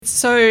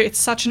So it's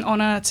such an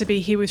honour to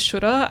be here with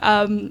Shura.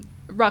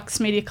 Rux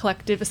Media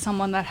Collective is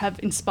someone that have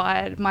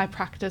inspired my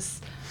practice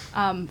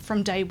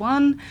from day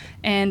one,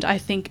 and I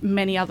think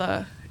many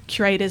other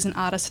curators and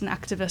artists and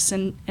activists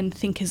and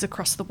thinkers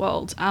across the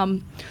world.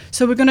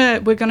 So we're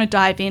gonna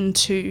dive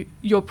into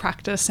your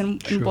practice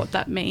and what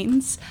that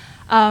means.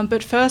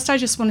 But first, I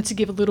just wanted to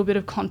give a little bit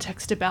of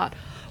context about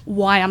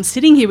why I'm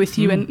sitting here with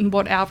you and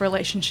what our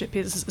relationship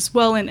is as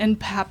well, and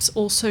perhaps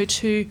also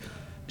to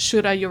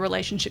Shura, your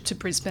relationship to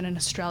Brisbane and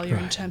Australia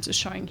in terms of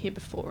showing here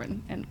before.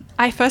 And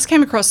I first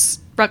came across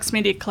Rux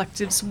Media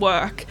Collective's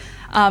work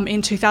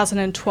in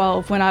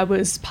 2012 when I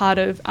was part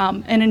of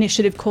an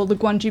initiative called the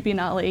Gwangju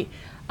Biennale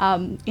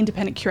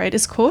Independent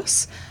Curators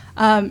course.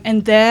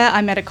 And there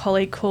I met a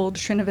colleague called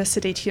Srinivasa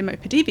Aditya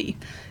Mopadivi,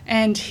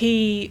 and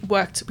he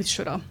worked with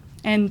Shura.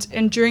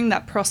 And during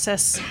that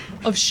process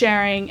of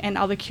sharing and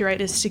other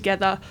curators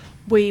together,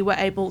 we were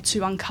able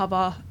to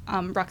uncover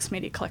Rux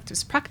Media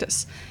Collective's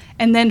practice.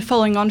 And then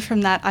following on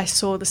from that, I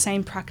saw the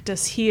same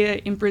practice here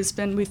in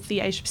Brisbane with the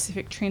Asia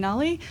Pacific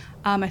Triennale.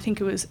 I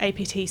think it was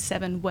APT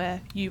 7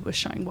 where you were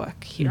showing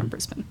work here in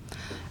Brisbane.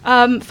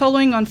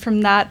 Following on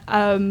from that,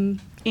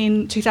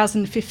 in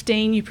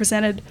 2015, you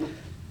presented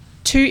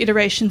 2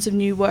 iterations of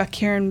new work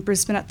here in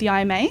Brisbane at the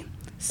IMA,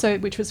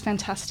 which was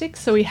fantastic.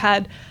 So we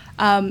had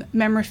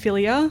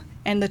Memoraphilia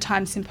and the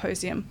Time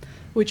Symposium,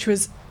 which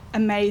was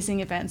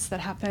amazing events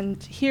that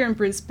happened here in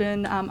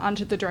Brisbane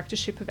under the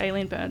directorship of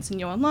Aileen Burns and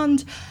Johan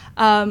Lund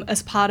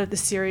as part of the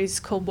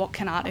series called What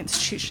Can Art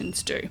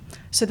Institutions Do?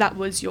 So that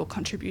was your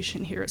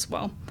contribution here as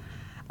well.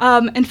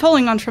 And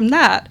following on from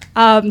that,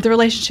 the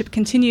relationship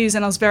continues,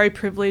 and I was very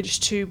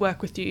privileged to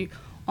work with you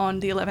on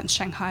the 11th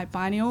Shanghai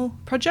Biennial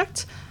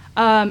project.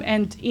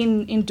 And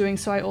in doing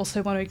so, I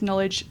also want to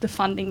acknowledge the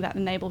funding that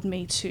enabled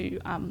me to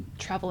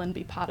travel and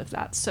be part of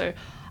that. So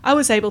I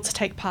was able to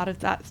take part of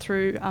that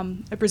through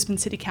a Brisbane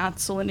City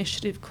Council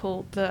initiative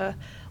called the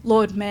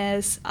Lord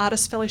Mayor's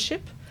Artist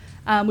Fellowship,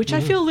 which I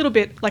feel a little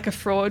bit like a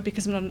fraud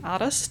because I'm not an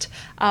artist,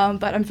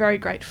 but I'm very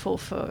grateful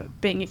for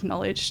being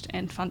acknowledged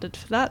and funded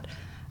for that.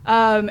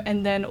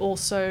 And then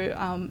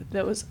also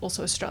there was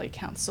also Australia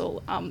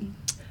Council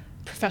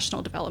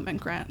professional development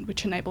grant,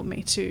 which enabled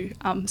me to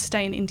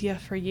stay in India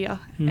for a year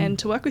and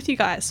to work with you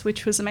guys,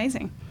 which was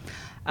amazing.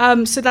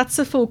 So that's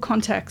the full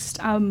context.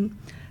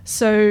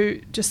 So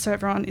just so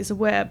everyone is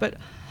aware, but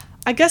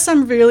I guess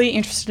I'm really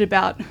interested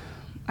about,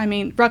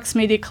 Rux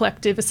Media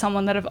Collective is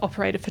someone that I've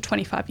operated for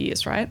 25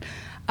 years, right?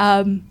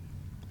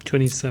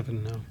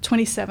 27 now.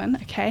 27,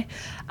 okay.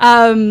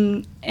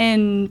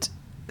 And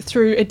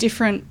through a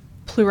different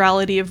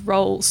plurality of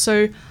roles.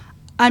 So, do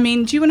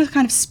you want to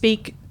kind of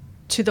speak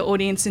to the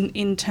audience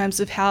in terms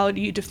of how do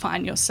you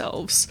define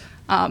yourselves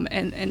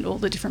and all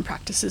the different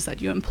practices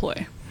that you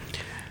employ?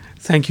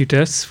 Thank you,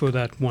 Tess, for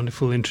that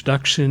wonderful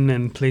introduction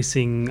and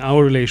placing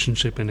our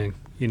relationship in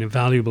a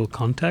valuable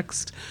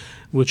context,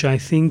 which I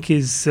think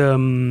is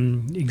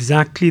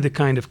exactly the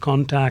kind of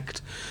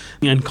contact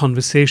and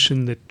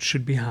conversation that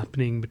should be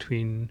happening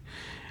between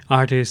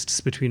artists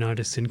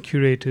and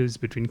curators,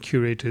 between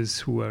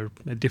curators who are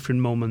at different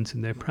moments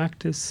in their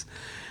practice.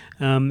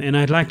 And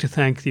I'd like to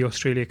thank the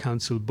Australia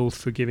Council both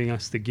for giving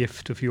us the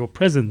gift of your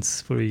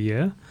presence for a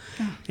year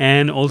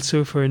and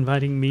also for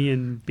inviting me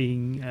and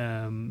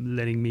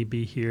letting me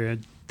be here.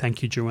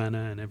 Thank you,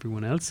 Joanna, and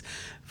everyone else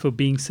for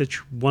being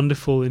such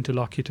wonderful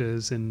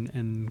interlocutors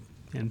and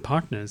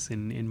partners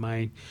in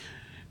my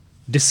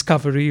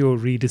discovery or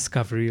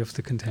rediscovery of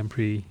the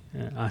contemporary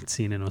art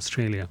scene in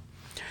Australia.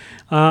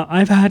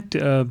 I've had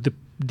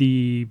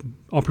the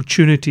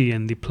opportunity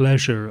and the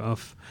pleasure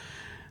of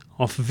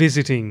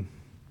visiting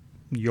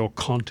your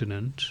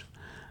continent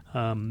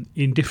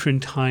in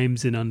different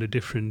times and under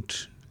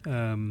different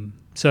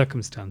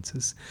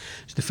circumstances.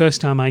 So the first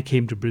time I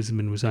came to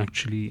Brisbane was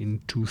actually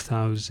in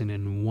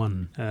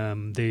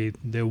 2001.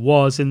 There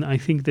was, and I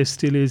think there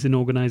still is, an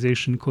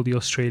organisation called the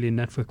Australian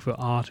Network for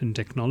Art and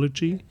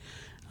Technology,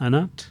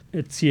 ANAT.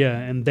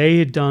 And they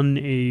had done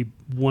a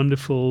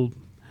wonderful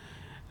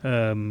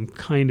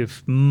kind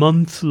of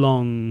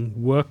month-long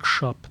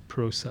workshop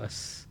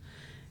process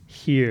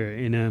here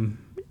in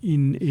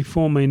a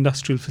former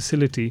industrial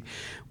facility,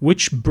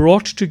 which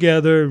brought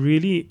together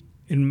really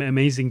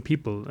amazing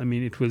people.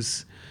 It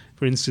was,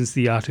 for instance,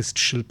 the artist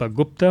Shilpa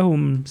Gupta,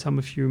 whom some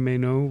of you may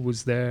know,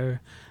 was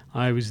there.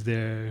 I was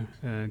there.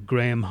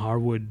 Graham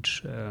Harwood,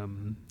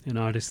 an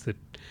artist that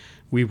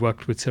we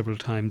worked with several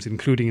times,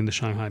 including in the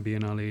Shanghai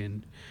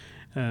Biennale,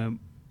 and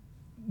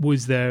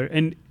was there.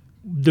 And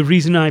the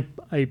reason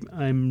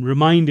I'm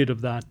reminded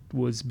of that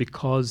was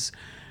because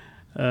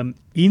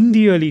in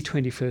the early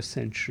 21st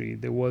century,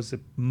 there was a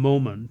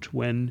moment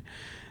when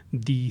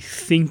the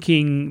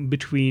thinking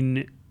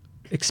between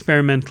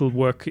experimental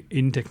work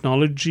in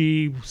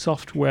technology,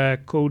 software,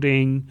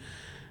 coding,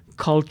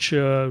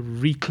 culture,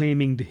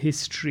 reclaiming the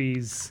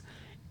histories,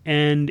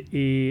 and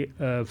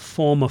a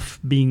form of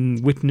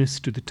being witness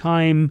to the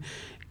time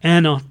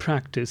and art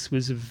practice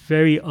was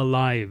very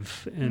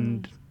alive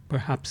and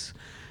perhaps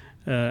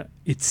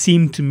it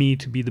seemed to me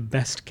to be the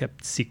best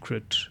kept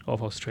secret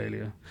of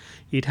Australia.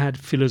 It had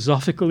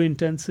philosophical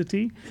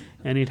intensity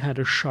and it had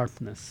a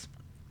sharpness.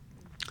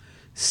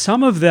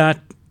 Some of that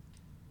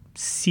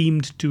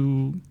seemed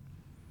to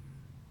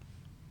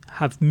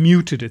have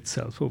muted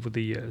itself over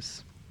the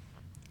years.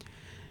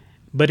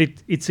 But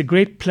it's a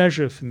great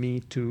pleasure for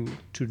me to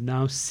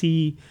now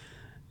see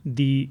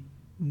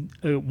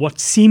what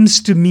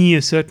seems to me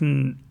a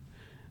certain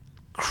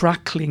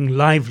crackling,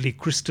 lively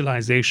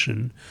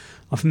crystallization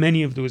of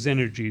many of those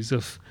energies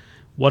of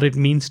what it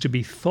means to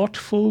be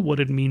thoughtful, what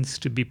it means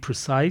to be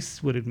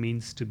precise, what it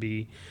means to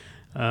be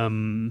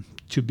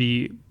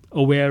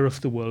aware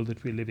of the world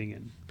that we're living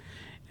in.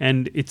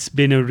 And it's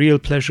been a real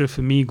pleasure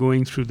for me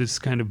going through this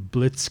kind of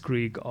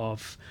blitzkrieg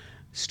of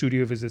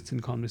studio visits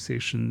and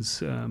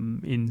conversations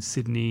in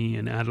Sydney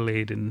and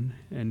Adelaide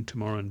and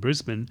tomorrow in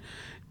Brisbane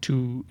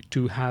to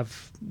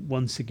have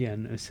once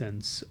again a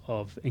sense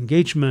of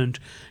engagement,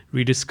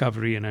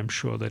 rediscovery, and I'm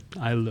sure that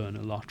I'll learn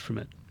a lot from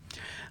it.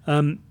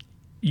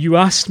 You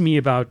asked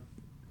me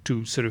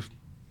to sort of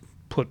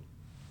put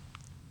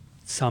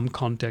some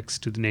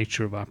context to the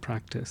nature of our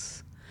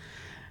practice,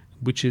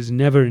 which is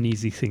never an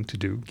easy thing to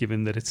do,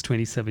 given that it's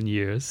 27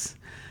 years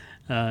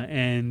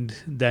and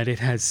that it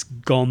has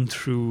gone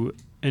through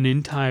an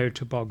entire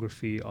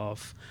topography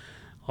of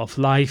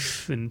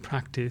life and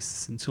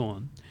practice and so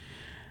on.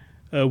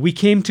 We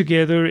came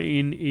together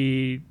in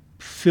a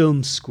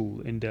film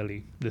school in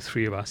Delhi, the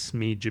three of us,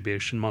 me,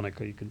 Jibesh, and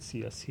Monica. You can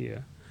see us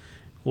here,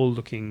 all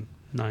looking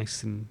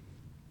nice and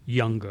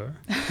younger.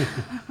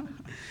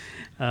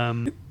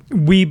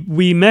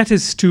 We met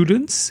as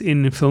students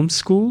in a film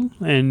school,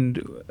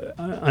 and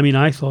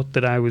I thought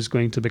that I was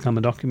going to become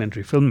a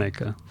documentary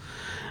filmmaker.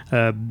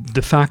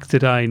 The fact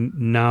that I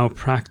now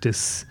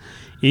practice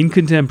in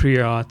contemporary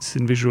arts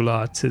and visual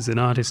arts as an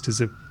artist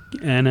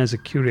and as a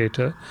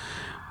curator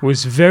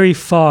was very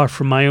far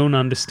from my own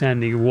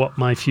understanding of what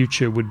my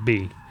future would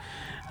be.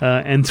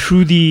 And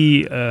through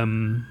the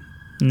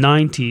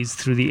 90s,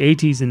 through the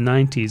 80s and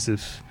 90s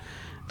of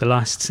the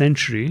last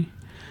century,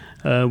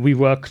 we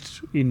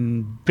worked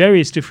in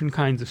various different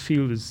kinds of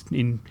fields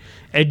in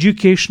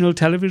educational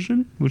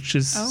television, which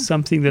is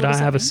something that I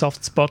have a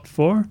soft spot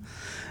for.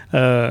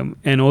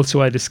 And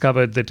also I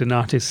discovered that an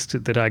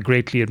artist that I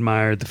greatly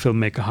admire, the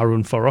filmmaker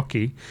Harun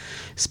Farokhi,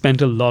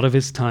 spent a lot of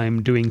his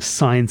time doing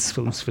science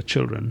films for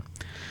children.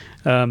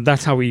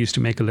 That's how we used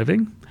to make a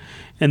living.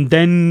 And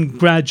then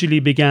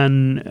gradually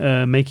began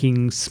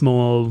making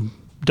small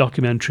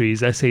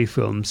documentaries, essay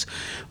films,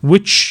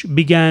 which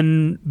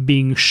began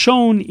being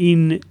shown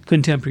in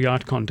contemporary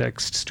art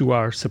contexts to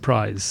our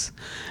surprise.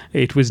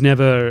 It was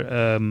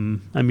never,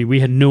 we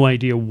had no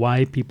idea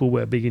why people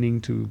were beginning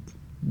to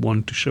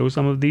want to show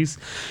some of these.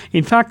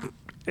 In fact,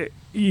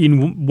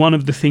 in one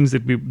of the things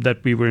that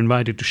we were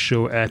invited to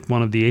show at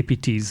one of the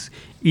APTs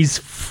is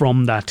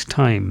from that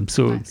time.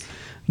 So nice.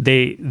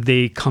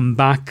 They come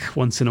back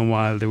once in a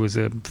while. There was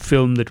a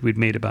film that we'd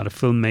made about a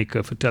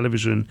filmmaker for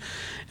television,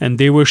 and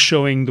they were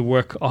showing the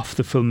work of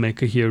the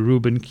filmmaker here.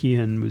 Ruben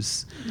Keehan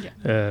was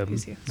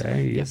he's here. There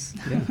he is.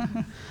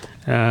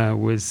 Yeah.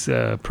 Was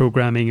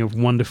programming a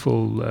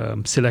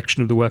wonderful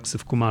selection of the works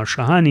of Kumar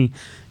Shahani,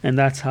 and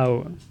that's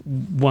how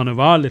one of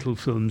our little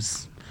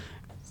films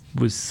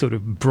was sort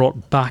of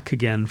brought back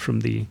again from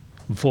the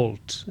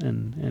vault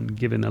and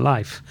given a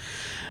life.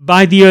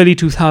 By the early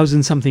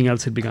 2000s, something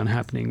else had begun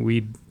happening.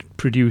 We'd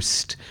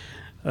produced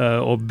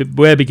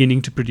were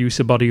beginning to produce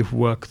a body of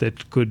work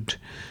that could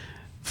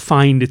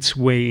find its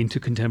way into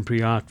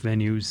contemporary art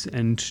venues,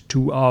 and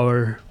to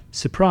our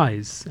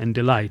surprise and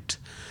delight,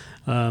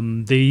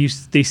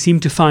 they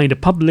seemed to find a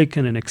public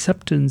and an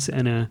acceptance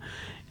and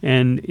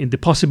in the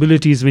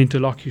possibilities of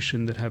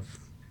interlocution that have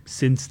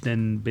since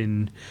then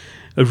been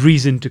a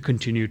reason to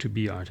continue to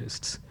be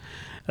artists.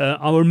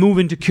 Our move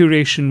into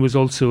curation was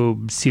also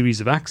a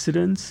series of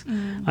accidents.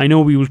 I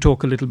know we will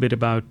talk a little bit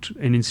about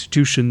an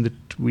institution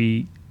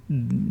an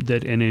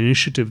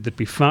initiative that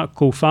we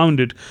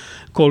co-founded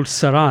called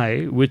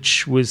Sarai,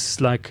 which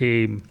was like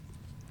a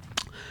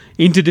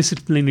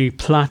interdisciplinary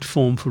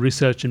platform for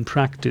research and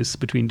practice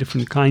between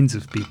different kinds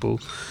of people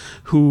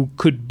who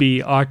could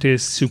be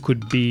artists, who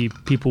could be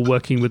people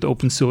working with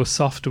open source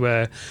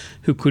software,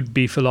 who could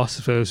be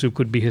philosophers, who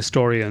could be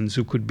historians,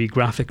 who could be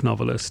graphic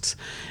novelists.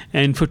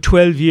 And for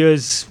 12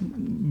 years,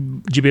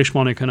 Jibesh,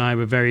 Monica and I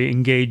were very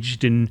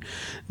engaged in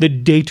the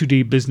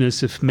day-to-day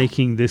business of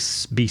making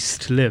this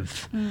beast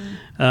live.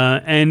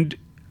 And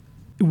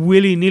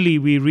willy-nilly,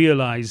 we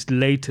realized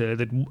later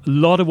that a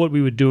lot of what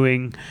we were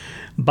doing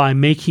by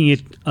making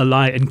it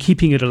alive and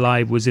keeping it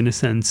alive was, in a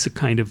sense, a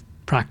kind of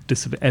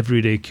practice of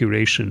everyday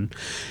curation.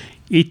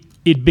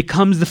 It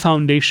becomes the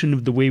foundation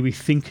of the way we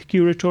think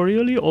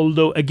curatorially,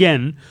 although,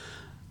 again,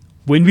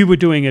 when we were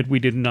doing it, we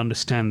didn't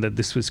understand that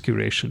this was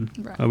curation.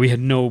 Right. We had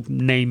no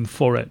name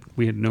for it.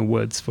 We had no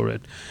words for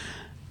it.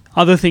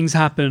 Other things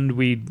happened.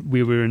 We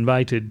were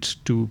invited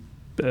to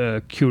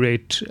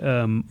curate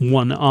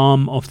one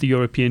arm of the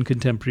European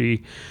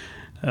Contemporary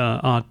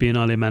Art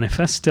Biennale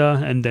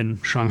Manifesta, and then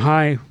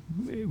Shanghai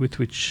with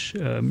which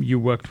you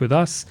worked with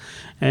us,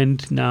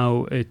 and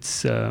now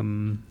it's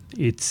the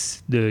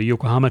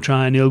Yokohama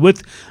Triennial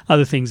with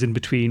other things in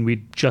between.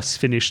 We just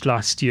finished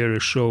last year a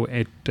show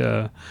at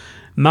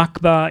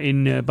MACBA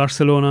in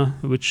Barcelona,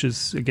 which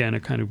is again a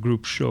kind of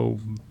group show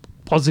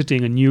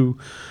positing a new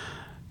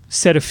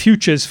set of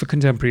futures for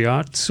contemporary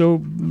art.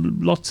 So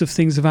lots of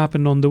things have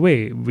happened on the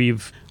way.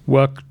 We've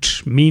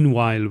worked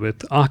meanwhile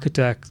with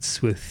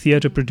architects, with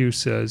theatre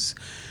producers,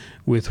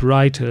 with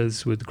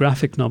writers, with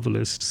graphic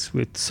novelists,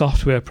 with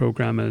software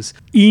programmers,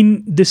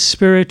 in the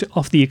spirit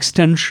of the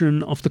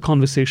extension of the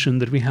conversation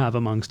that we have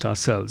amongst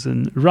ourselves.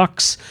 And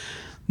RUX,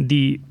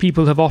 the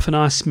people have often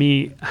asked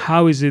me,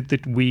 how is it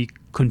that we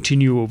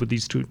continue over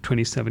these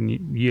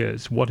 27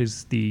 years? What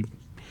is the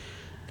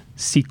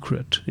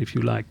secret, if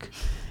you like?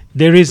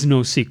 There is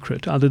no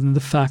secret other than the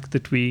fact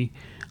that we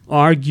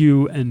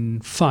argue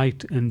and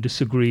fight and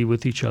disagree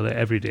with each other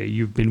every day.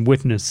 You've been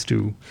witness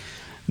to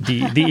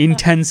the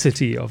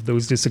intensity of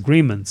those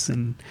disagreements,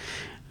 and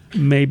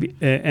maybe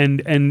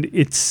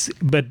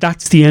but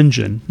that's the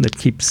engine that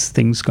keeps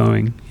things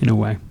going in a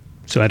way.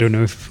 So I don't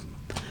know if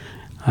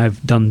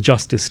I've done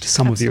justice to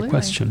some Absolutely. of your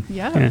question.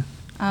 Yeah.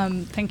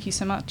 Thank you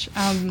so much.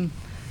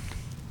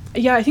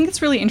 Yeah, I think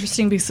it's really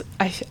interesting because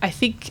I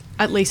think,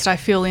 at least I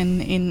feel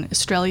in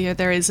Australia,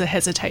 there is a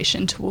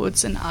hesitation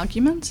towards an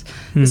argument.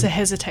 There's a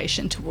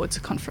hesitation towards a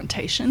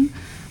confrontation.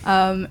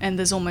 And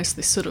there's almost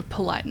this sort of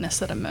politeness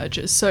that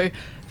emerges. So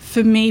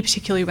for me,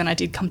 particularly when I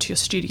did come to your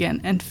studio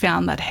and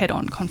found that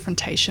head-on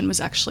confrontation was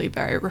actually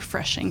very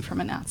refreshing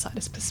from an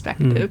outsider's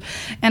perspective.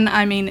 And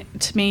I mean,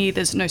 to me,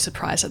 there's no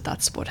surprise that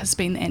that's what has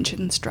been the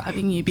engine that's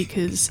driving you,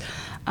 because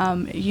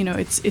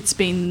it's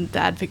been the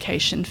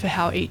advocation for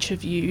how each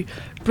of you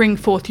bring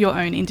forth your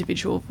own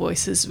individual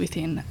voices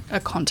within a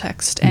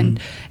context. And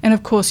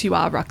of course you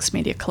are Rux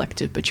Media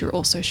Collective, but you're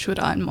also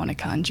Shura and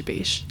Monica and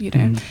Jabish,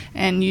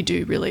 and you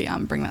do really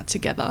bring that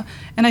together.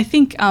 And I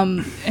think,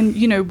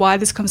 why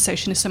this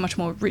conversation is so much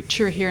more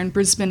richer here in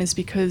Brisbane is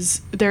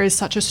because there is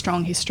such a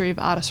strong history of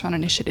artist-run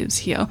initiatives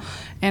here.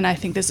 And I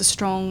think there's a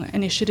strong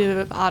initiative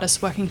of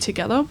artists working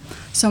together.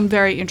 So I'm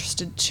very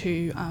interested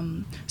to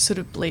sort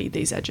of bleed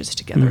these edges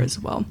together as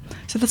well.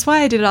 So that's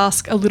why I did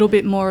ask a little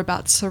bit more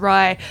about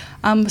Sarai.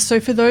 So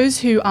for those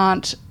who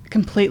aren't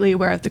completely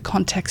aware of the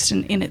context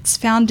in its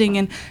founding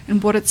and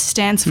what it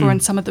stands for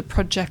and some of the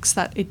projects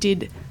that it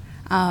did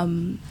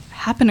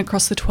happen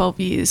across the 12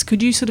 years,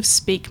 could you sort of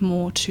speak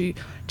more to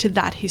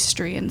that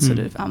history and sort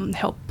of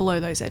help blow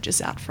those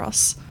edges out for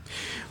us?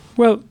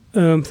 Well,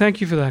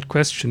 thank you for that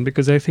question,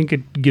 because I think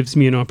it gives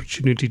me an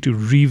opportunity to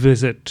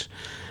revisit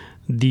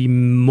the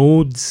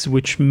modes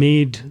which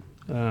made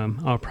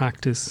our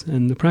practice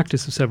and the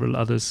practice of several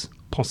others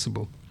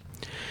possible.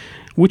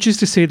 Which is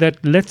to say that,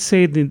 let's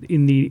say that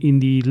in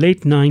the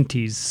late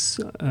 90s,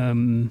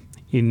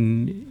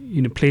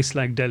 in a place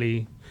like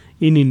Delhi,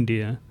 in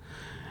India,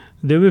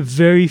 there were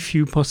very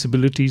few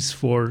possibilities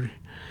for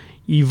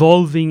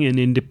evolving an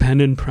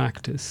independent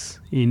practice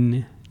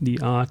in the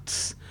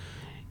arts,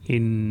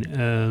 in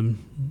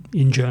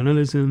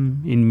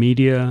journalism, in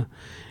media,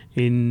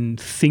 in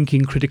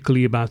thinking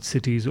critically about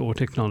cities or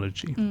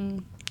technology.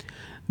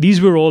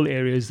 These were all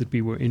areas that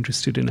we were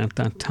interested in at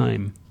that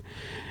time.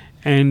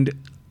 And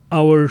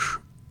our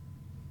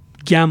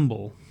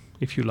gamble,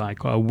 if you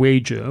like, our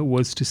wager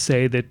was to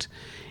say that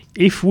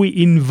if we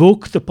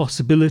invoke the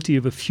possibility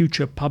of a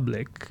future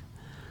public,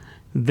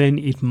 then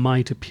it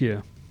might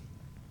appear.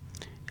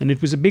 And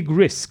it was a big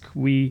risk.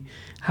 We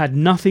had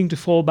nothing to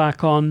fall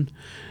back on.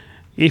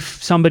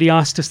 If somebody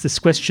asked us this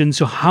question,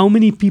 so how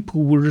many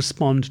people will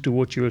respond to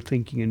what you're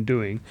thinking and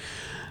doing?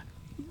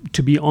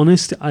 To be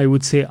honest, I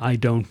would say I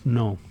don't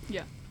know.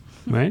 Yeah.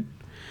 Right?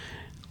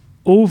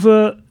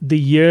 Over the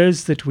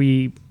years that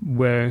we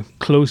were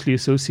closely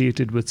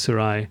associated with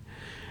Sarai,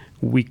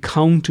 we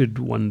counted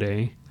one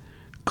day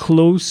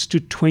close to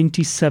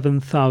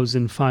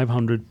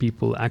 27,500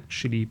 people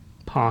actually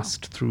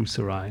passed through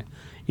Sarai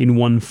in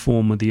one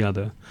form or the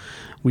other.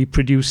 We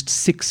produced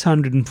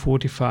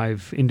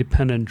 645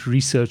 independent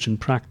research and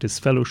practice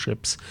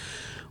fellowships,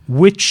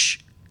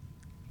 which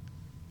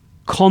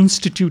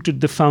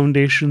constituted the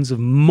foundations of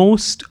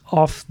most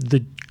of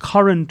the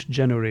current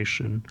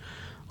generation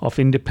of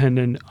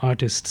independent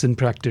artists and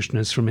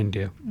practitioners from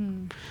India.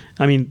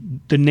 I mean,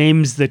 the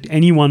names that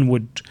anyone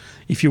would,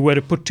 if you were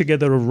to put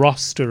together a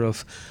roster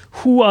of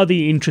who are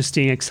the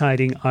interesting,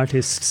 exciting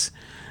artists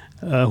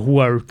who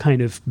are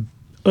kind of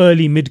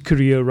early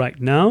mid-career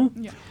right now,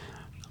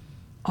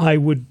 I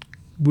would,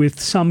 with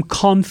some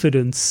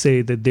confidence,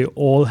 say that they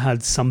all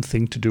had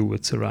something to do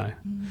with Sarai.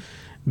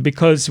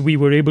 Because we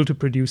were able to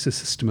produce a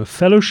system of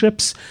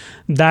fellowships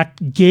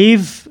that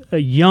gave a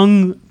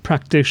young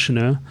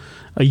practitioner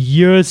a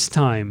year's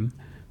time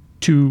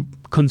to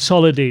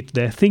consolidate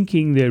their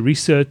thinking, their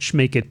research,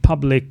 make it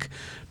public,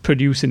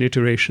 produce an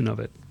iteration of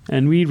it.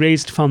 And we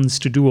raised funds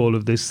to do all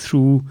of this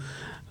through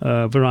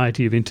a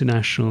variety of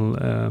international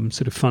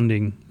sort of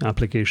funding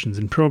applications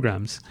and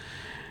programs.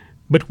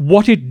 But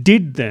what it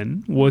did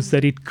then was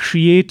that it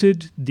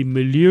created the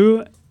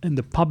milieu and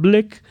the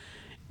public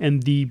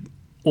and the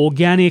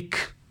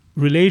organic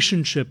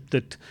relationship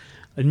that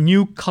a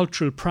new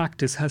cultural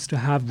practice has to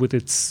have with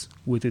its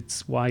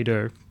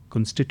wider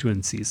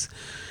constituencies,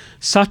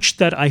 such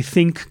that I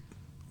think,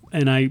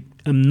 and I'm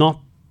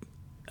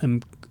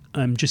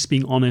just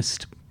being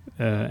honest,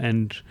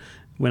 and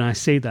when I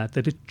say that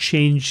it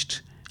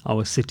changed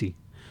our city,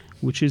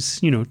 which is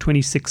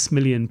 26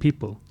 million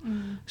people.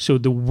 So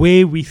the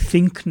way we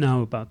think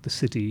now about the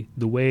city,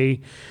 the way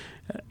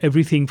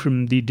everything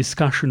from the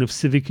discussion of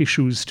civic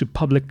issues to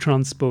public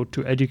transport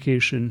to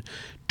education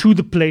to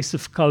the place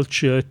of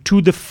culture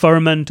to the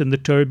ferment and the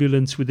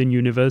turbulence within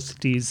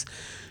universities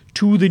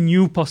to the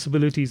new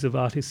possibilities of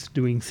artists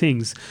doing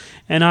things,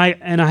 and I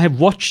have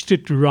watched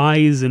it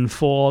rise and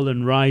fall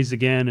and rise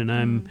again, and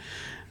I'm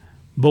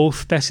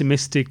both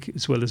pessimistic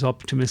as well as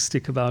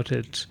optimistic about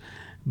it.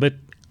 But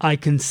I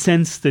can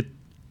sense that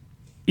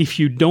if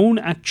you don't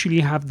actually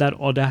have that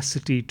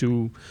audacity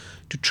to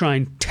try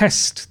and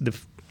test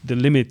the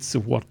limits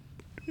of what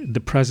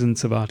the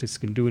presence of artists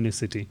can do in a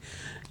city,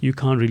 you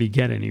can't really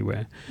get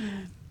anywhere.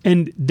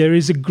 And there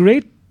is a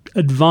great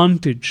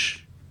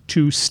advantage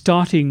to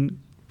starting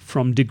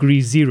from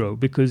degree zero,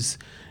 because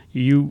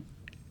you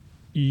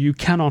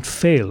cannot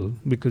fail,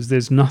 because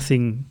there's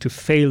nothing to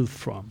fail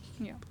from.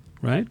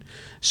 Right?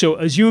 So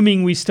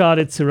assuming we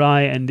started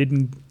Sarai and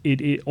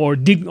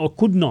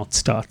could not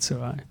start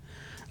Sarai,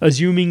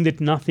 assuming that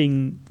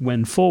nothing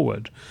went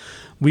forward,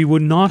 we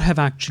would not have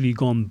actually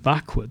gone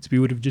backwards. We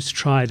would have just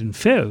tried and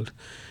failed.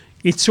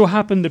 It so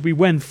happened that we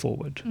went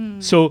forward.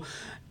 So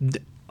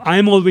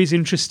I'm always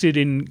interested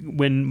in,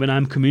 when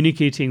I'm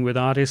communicating with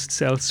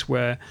artists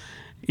elsewhere,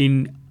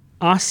 in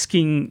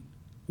asking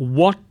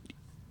what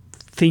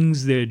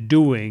things they're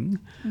doing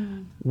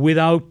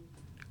without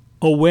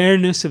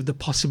awareness of the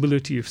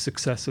possibility of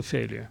success or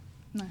failure.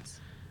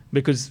 Nice.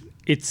 Because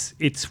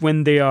it's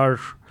when they are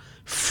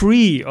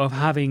free of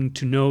having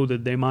to know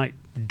that they might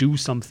do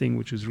something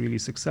which is really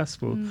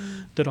successful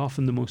that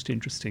often the most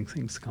interesting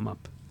things come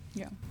up.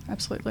 Yeah,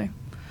 absolutely.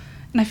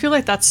 And I feel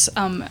like that's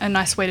a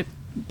nice way to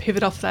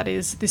pivot off that,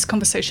 is this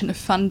conversation of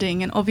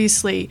funding. And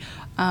obviously,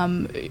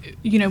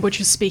 what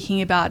you're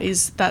speaking about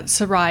is that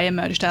Sarai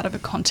emerged out of a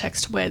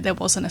context where there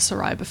wasn't a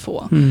Sarai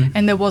before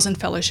and there wasn't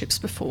fellowships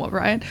before,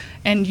 right?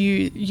 And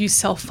you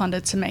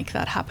self-funded to make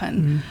that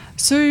happen.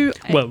 So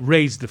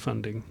raised the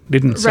funding,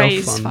 didn't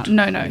self-fund.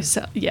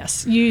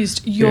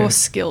 Used your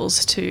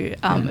skills to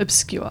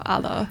obscure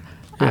other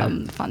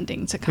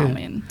funding to come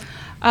in.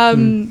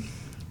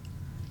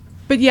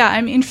 But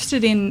I'm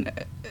interested in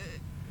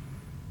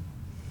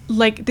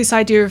like this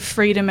idea of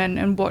freedom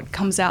and what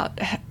comes out,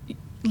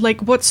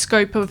 like what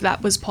scope of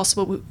that was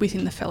possible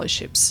within the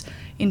fellowships,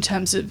 in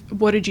terms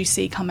of what did you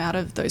see come out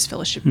of those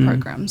fellowship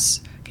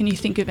programs? Can you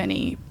think of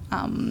any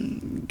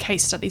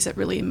case studies that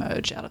really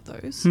emerge out of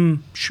those?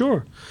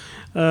 Sure.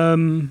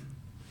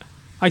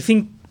 I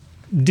think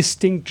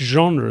distinct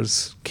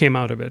genres came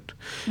out of it.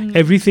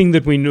 Everything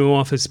that we know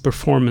of as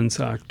performance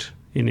art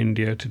in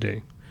India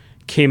today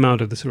came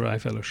out of the Sarai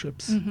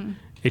Fellowships.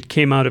 It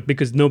came out of,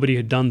 because nobody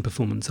had done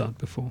performance art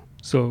before.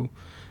 So,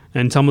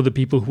 and some of the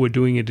people who were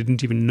doing it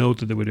didn't even know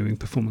that they were doing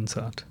performance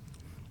art.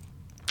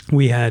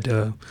 We had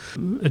a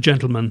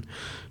gentleman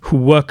who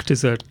worked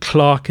as a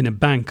clerk in a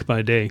bank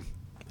by day,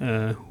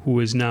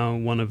 who is now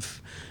one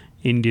of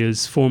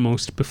India's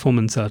foremost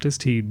performance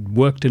artists. He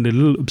worked in a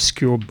little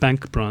obscure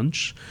bank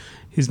branch.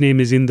 His name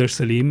is Inder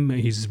Salim.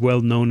 He's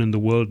well known in the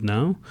world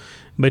now.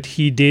 But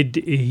he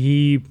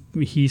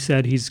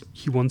said he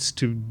wants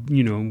to,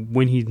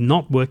 when he's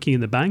not working in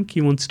the bank,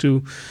 he wants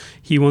to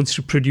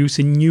produce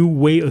a new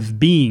way of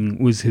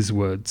being, was his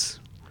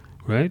words,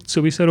 right?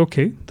 So we said,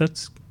 okay,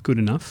 that's good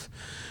enough.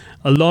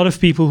 A lot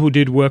of people who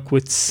did work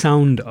with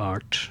sound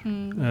art,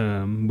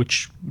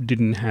 which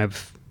didn't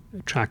have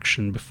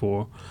traction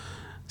before,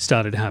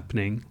 started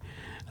happening.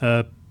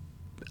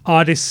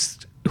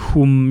 Artists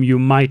whom you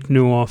might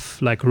know of,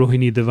 like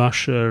Rohini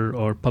Devashar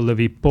or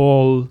Pallavi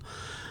Paul,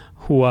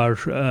 who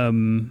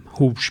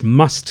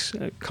must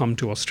come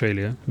to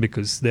Australia,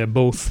 because they're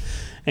both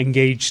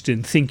engaged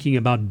in thinking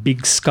about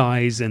big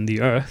skies and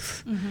the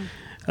earth,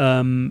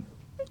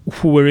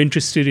 who were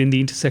interested in the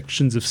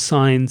intersections of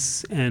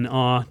science and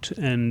art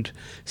and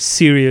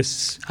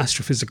serious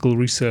astrophysical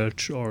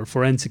research or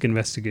forensic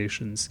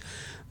investigations.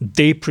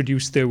 They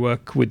produced their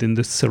work within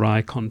the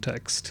Sarai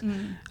context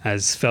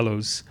as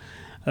fellows.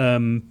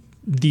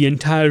 The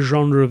entire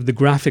genre of the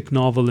graphic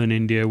novel in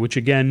India, which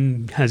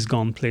again has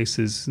gone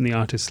places, and the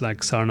artists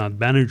like Sarnath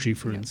Banerjee,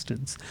 for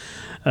instance,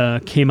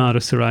 came out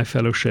of Sarai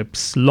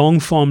Fellowships.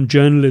 Long-form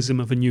journalism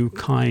of a new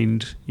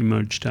kind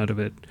emerged out of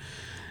it.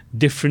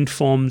 Different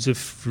forms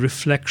of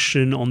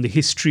reflection on the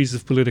histories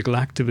of political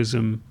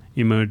activism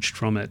emerged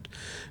from it.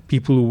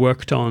 People who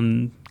worked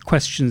on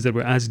questions that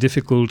were as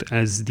difficult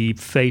as the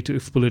fate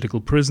of political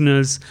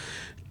prisoners,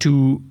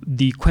 to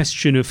the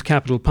question of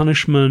capital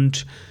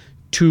punishment,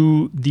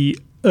 to the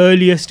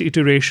earliest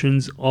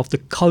iterations of the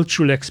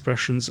cultural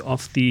expressions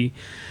of the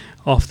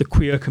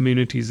queer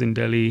communities in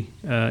Delhi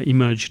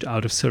emerged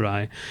out of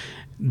Sarai.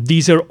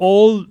 These are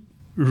all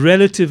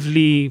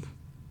relatively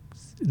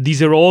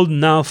these are all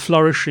now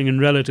flourishing in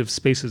relative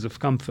spaces of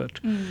comfort.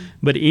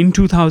 But in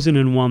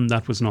 2001,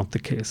 that was not the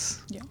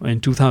case. Yeah.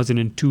 In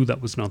 2002,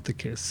 that was not the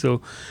case.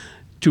 So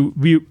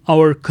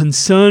our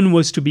concern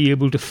was to be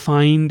able to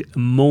find a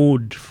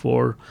mode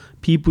for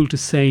people to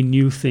say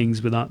new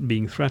things without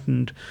being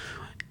threatened,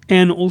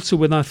 and also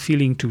without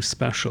feeling too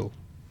special.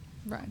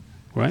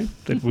 Right?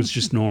 That was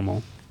just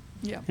normal.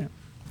 Yeah. Yeah.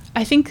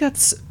 I think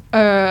that's,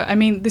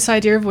 this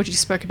idea of what you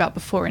spoke about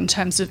before in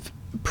terms of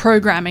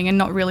programming and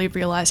not really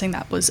realizing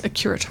that was a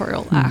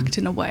curatorial act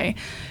in a way.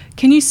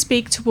 Can you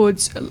speak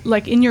towards,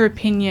 like, in your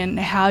opinion,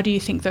 how do you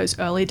think those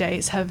early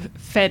days have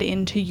fed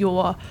into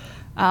your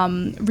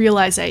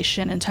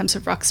realization in terms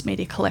of Rux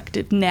Media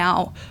Collective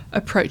now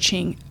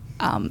approaching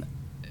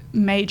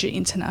major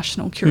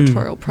international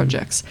curatorial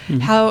projects?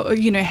 How,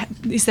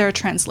 is there a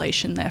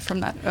translation there from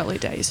that early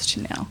days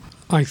to now?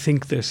 I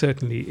think there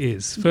certainly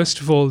is.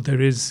 First of all,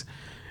 there is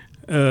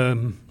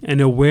an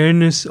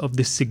awareness of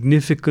the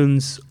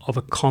significance of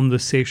a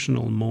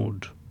conversational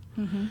mode.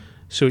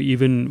 So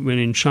even when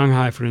in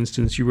Shanghai, for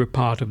instance, you were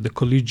part of the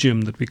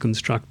collegium that we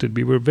constructed,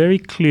 we were very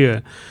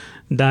clear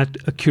that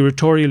a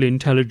curatorial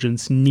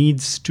intelligence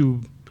needs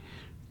to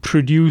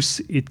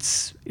produce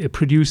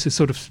a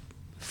sort of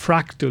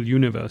fractal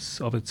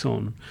universe of its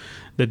own,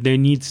 that there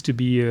needs to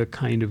be a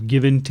kind of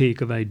give and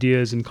take of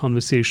ideas and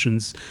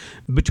conversations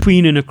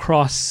between and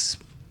across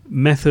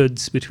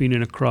methods, between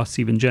and across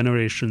even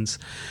generations,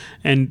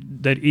 and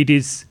that it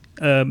is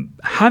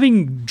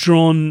having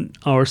drawn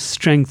our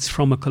strengths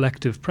from a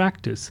collective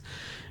practice,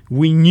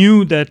 we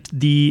knew that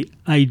the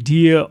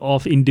idea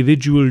of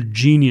individual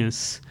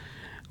genius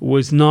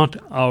was not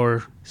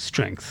our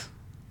strength.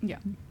 Yeah.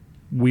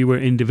 We were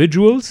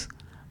individuals,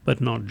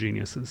 but not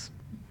geniuses.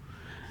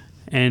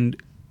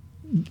 And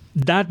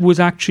that was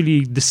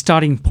actually the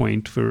starting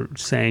point for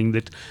saying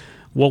that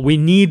what we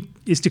need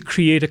is to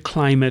create a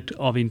climate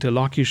of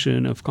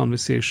interlocution, of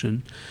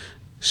conversation.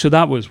 So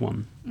that was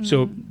one.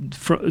 So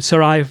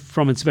Sarai,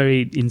 from its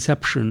very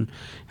inception,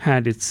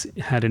 had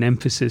an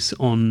emphasis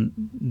on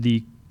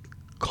the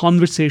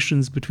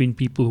conversations between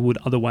people who would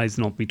otherwise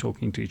not be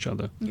talking to each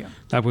other. Yeah.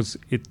 That was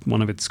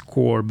one of its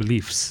core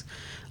beliefs.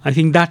 I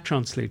think that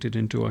translated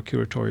into our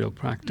curatorial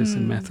practice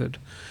and method.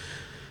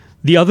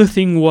 The other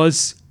thing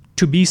was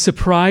to be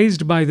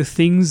surprised by the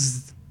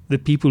things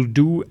that people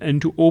do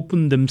and to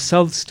open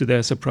themselves to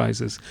their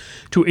surprises,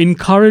 to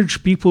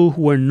encourage people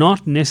who are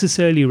not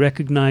necessarily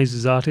recognized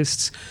as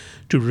artists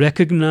to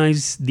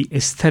recognize the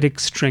aesthetic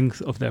strength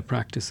of their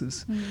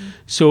practices.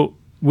 So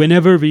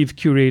whenever we've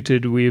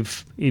curated,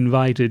 we've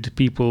invited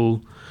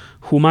people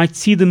who might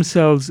see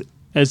themselves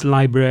as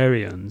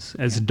librarians,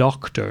 as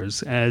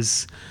doctors,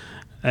 as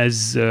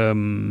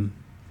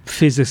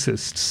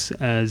physicists,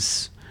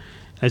 as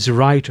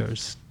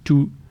writers,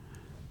 to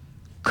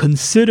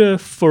consider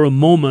for a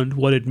moment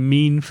what it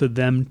means for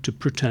them to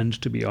pretend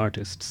to be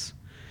artists.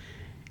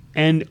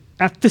 And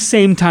at the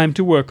same time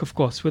to work, of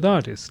course, with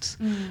artists.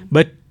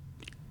 But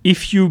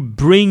if you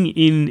bring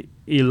in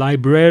a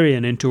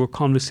librarian into a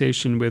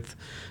conversation with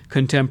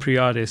contemporary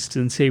artists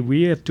and say,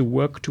 we have to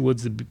work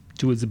towards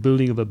the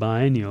building of a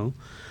biennial,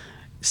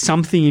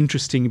 something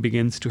interesting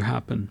begins to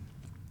happen,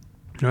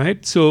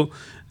 right? So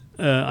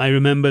I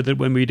remember that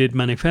when we did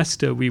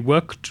Manifesta,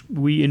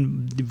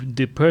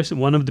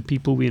 one of the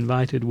people we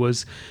invited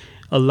was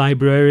a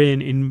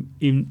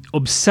librarian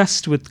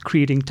obsessed with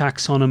creating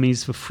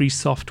taxonomies for free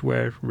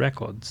software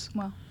records.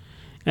 Wow.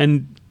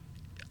 And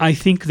I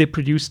think they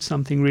produced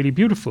something really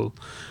beautiful.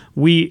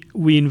 We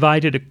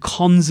invited a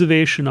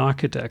conservation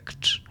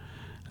architect,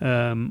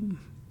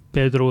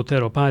 Pedro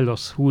Otero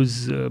Palos, who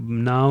is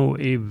now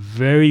a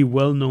very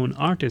well-known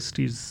artist.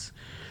 He's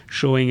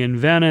showing in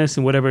Venice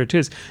and whatever it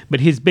is. But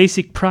his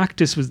basic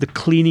practice was the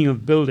cleaning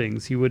of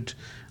buildings. He would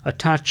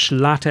attach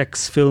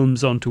latex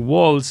films onto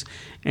walls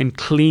and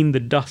clean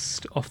the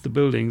dust off the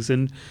buildings.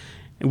 And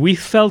we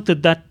felt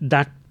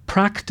that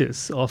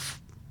practice of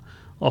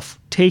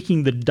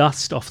taking the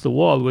dust off the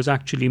wall was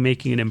actually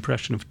making an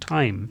impression of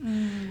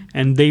time.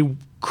 And they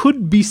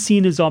could be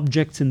seen as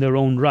objects in their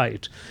own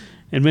right.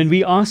 And when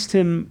we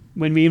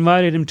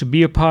invited him to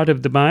be a part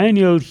of the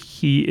biennial,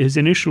 his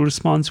initial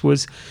response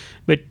was,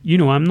 but,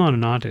 I'm not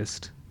an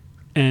artist.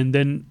 And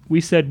then we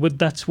said, well,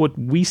 that's what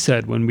we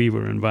said when we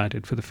were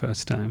invited for the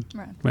first time.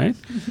 Right?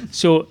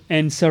 So,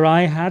 and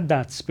Sarai had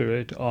that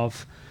spirit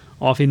of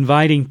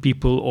inviting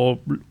people or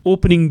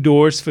opening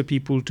doors for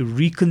people to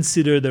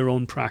reconsider their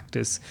own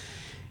practice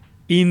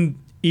in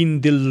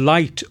the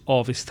light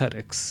of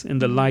aesthetics, in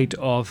the light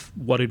of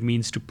what it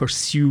means to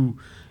pursue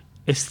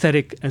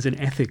aesthetic as an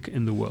ethic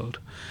in the world.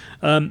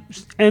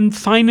 And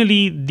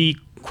finally, the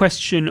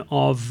question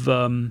of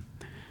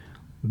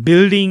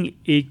building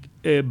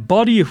a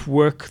body of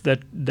work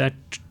that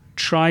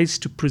tries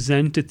to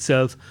present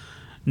itself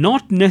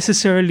not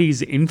necessarily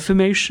as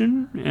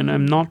information, and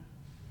I'm not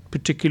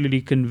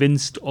particularly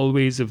convinced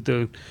always of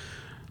the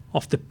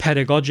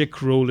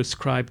pedagogic role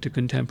ascribed to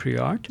contemporary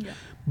art,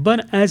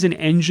 but as an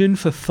engine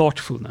for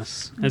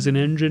thoughtfulness, as an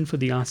engine for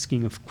the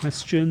asking of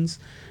questions,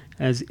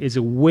 as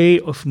a way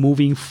of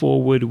moving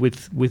forward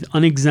with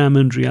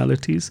unexamined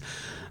realities.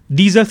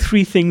 These are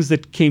three things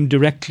that came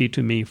directly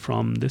to me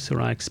from the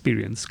Sarai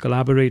experience: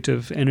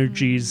 collaborative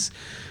energies,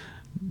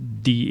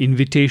 the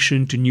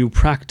invitation to new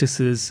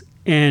practices,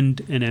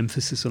 and an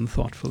emphasis on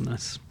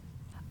thoughtfulness.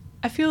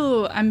 I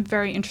feel I'm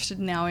very interested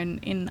now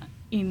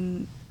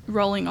in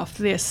rolling off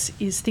this,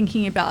 is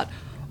thinking about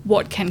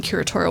what can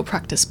curatorial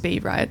practice be,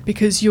 right?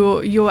 Because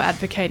you're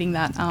advocating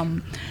that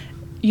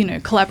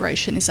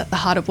collaboration is at the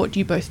heart of what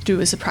you both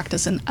do as a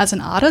practice and as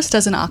an artist,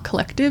 as an art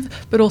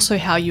collective, but also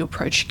how you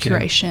approach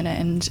curation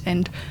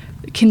and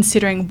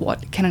considering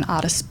what can an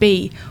artist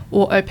be,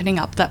 or opening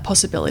up that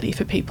possibility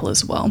for people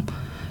as well.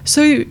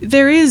 So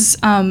there is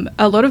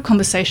a lot of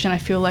conversation, I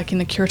feel like, in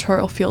the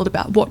curatorial field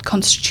about what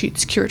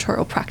constitutes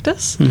curatorial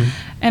practice.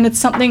 And it's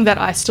something that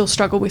I still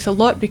struggle with a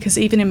lot, because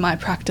even in my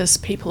practice,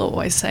 people are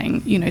always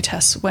saying,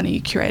 Tess, when are you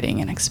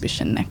curating an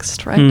exhibition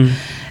next, right?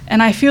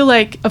 And I feel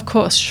like, of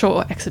course,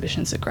 sure,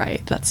 exhibitions are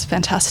great. That's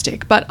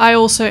fantastic. But I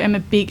also am a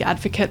big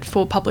advocate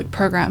for public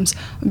programs,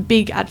 a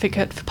big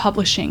advocate for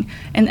publishing,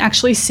 and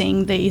actually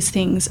seeing these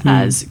things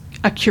as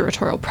a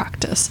curatorial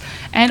practice,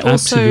 and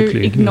also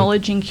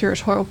acknowledging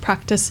curatorial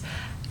practice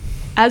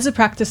as a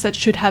practice that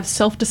should have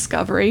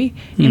self-discovery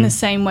in the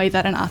same way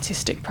that an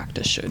artistic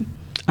practice should.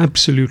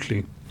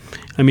 Absolutely.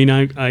 I mean,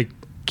 I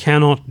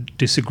cannot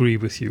disagree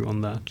with you on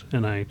that,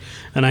 and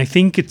I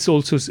think it's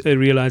also a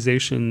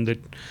realization that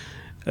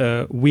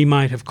we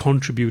might have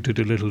contributed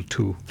a little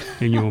to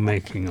in your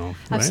making of,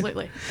 right?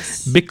 Absolutely.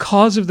 Yes.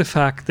 Because of the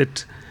fact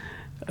that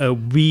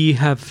we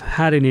have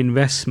had an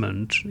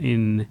investment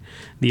in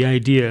the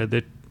idea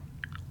that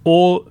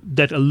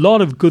a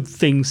lot of good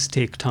things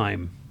take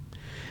time,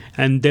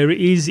 and there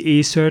is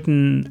a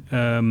certain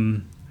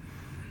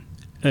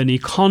an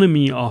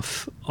economy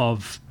of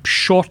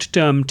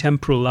short-term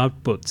temporal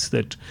outputs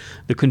that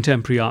the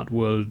contemporary art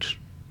world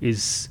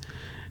is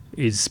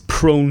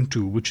prone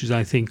to, which is,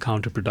 I think,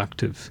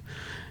 counterproductive.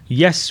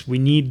 Yes, we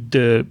need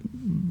the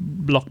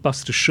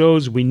blockbuster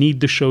shows. We need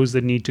the shows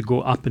that need to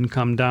go up and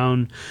come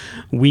down.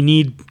 We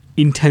need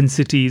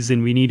intensities,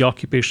 and we need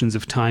occupations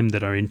of time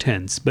that are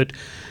intense. But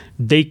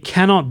they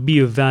cannot be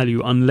of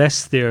value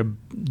unless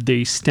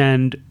they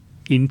stand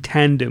in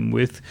tandem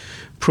with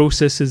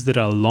processes that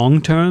are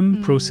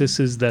long-term,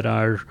 processes that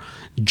are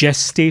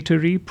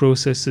gestatory,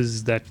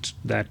 processes that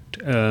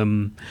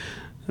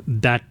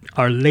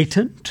are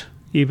latent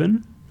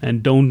even,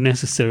 and don't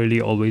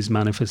necessarily always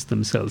manifest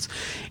themselves.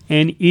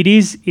 And it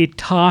is a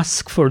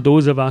task for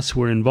those of us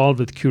who are involved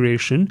with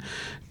curation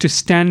to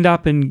stand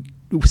up and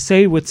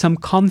say with some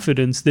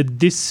confidence that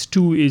this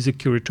too is a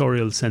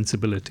curatorial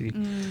sensibility.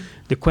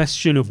 The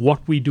question of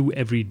what we do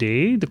every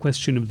day, the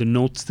question of the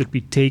notes that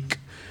we take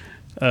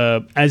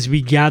as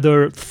we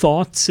gather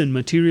thoughts and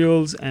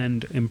materials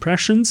and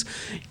impressions,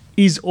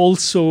 is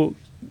also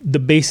the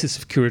basis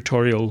of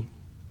curatorial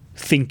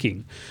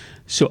thinking.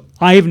 So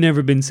I've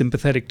never been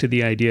sympathetic to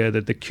the idea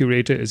that the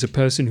curator is a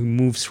person who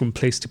moves from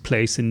place to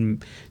place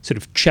and sort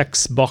of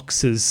checks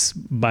boxes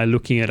by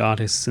looking at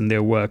artists and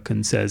their work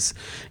and says,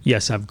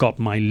 yes, I've got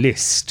my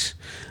list.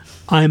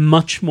 I'm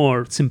much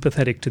more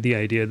sympathetic to the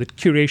idea that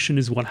curation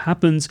is what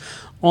happens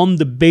on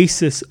the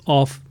basis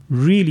of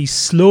really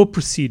slow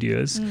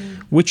procedures,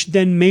 which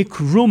then make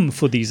room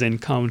for these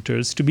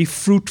encounters to be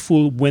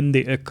fruitful when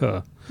they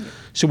occur.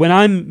 So when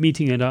I'm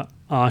meeting an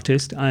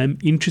artist, I'm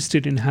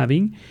interested in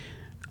having...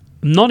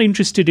 I'm not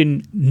interested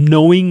in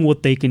knowing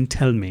what they can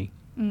tell me.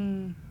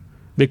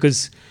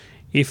 Because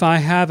if I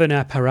have an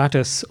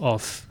apparatus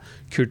of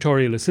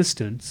curatorial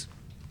assistants,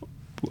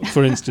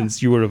 for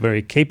instance, you were a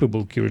very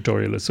capable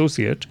curatorial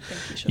associate,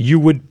 you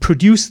would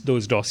produce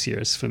those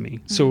dossiers for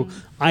me. So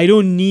I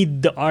don't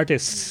need the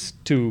artists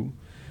to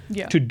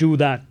do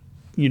that,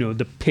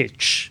 the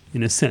pitch,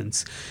 in a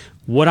sense.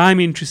 What I'm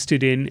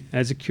interested in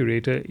as a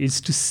curator is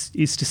to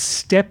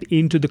step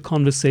into the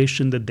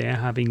conversation that they're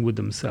having with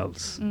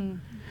themselves.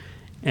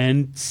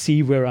 And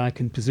see where I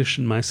can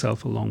position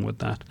myself along with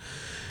that.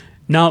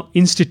 Now,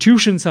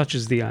 institutions such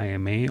as the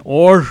IMA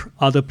or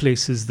other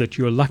places that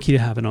you're lucky to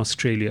have in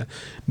Australia,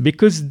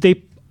 because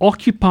they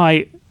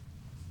occupy,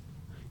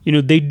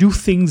 they do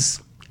things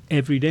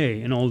every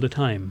day and all the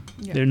time.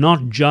 They're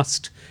not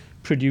just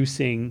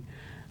producing,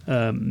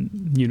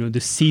 the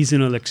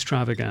seasonal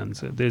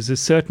extravaganza. There's a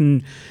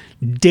certain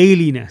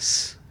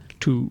dailiness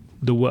to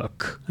the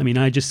work. I mean,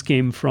 I just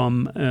came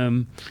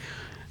from...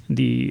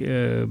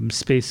 the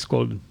space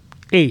called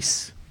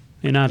ACE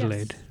in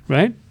Adelaide,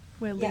 right?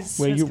 Where Liz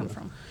Where has you come were.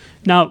 from.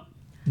 Now,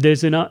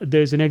 there's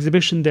an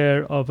exhibition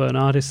there of an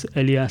artist,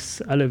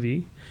 Elias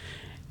Alavi,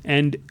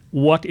 and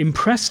what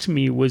impressed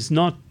me was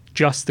not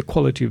just the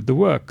quality of the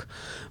work,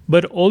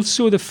 but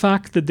also the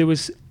fact that there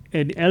was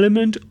an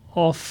element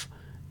of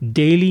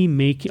daily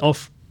making,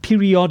 of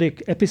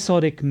periodic,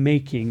 episodic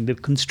making, the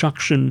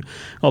construction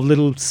of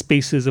little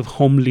spaces of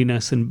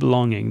homeliness and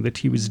belonging that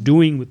he was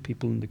doing with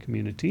people in the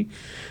community,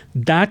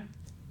 that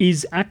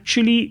is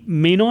actually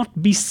may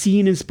not be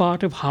seen as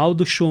part of how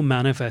the show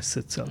manifests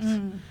itself.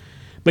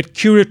 But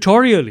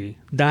curatorially,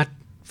 that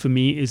for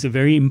me, is a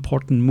very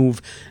important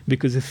move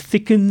because it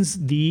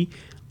thickens the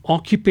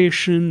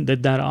occupation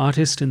that that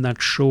artist in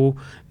that show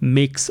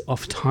makes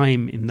of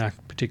time in that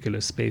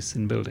particular space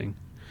and building.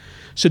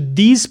 So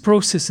these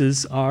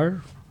processes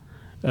are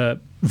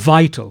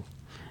vital.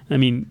 I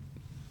mean,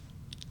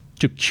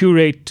 to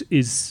curate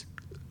is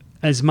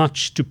as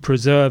much to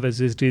preserve as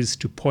it is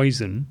to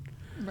poison.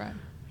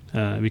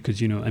 Right. Because,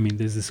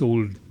 there's this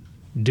old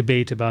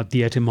debate about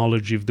the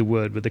etymology of the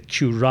word, but the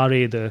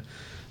curare,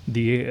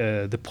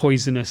 the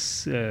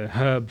poisonous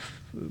herb,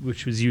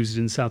 which was used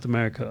in South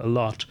America a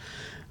lot,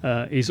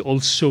 is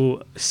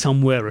also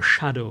somewhere a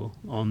shadow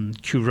on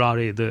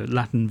curare, the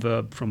Latin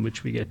verb from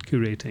which we get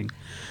curating.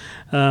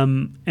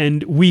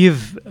 And we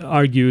have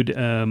argued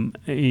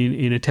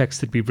in a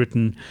text that we've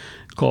written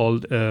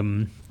called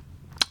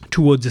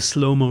Towards a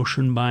Slow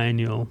Motion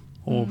Biennial,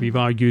 or we've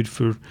argued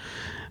for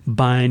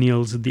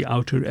biennials at the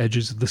outer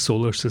edges of the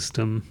solar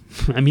system.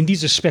 I mean,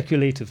 these are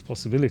speculative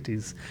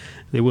possibilities.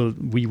 We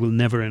will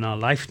never in our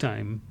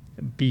lifetime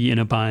be in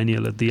a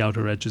biennial at the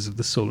outer edges of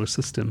the solar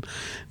system.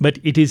 But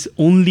it is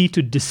only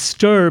to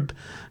disturb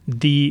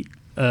the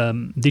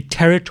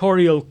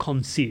territorial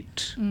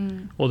conceit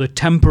or the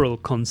temporal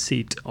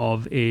conceit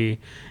of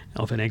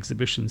an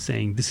exhibition,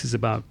 saying this is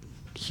about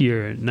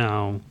here,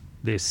 now,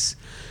 this.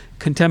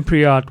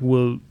 Contemporary art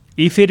will,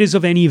 if it is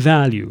of any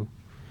value,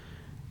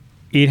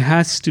 it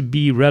has to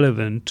be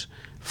relevant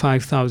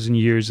 5,000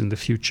 years in the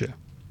future.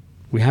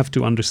 We have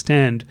to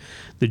understand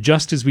that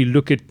just as we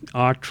look at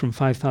art from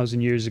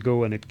 5,000 years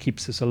ago and it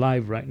keeps us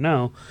alive right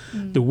now,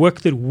 the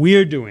work that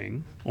we're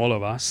doing, all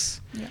of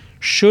us,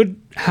 should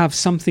have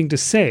something to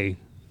say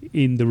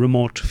in the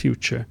remote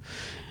future.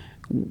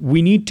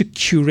 We need to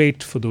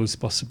curate for those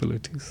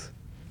possibilities.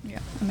 Yeah,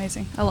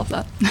 amazing. I love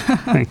that.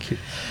 Thank you.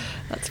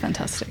 That's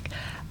fantastic.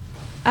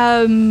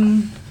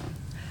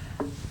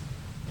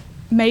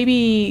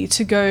 Maybe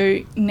to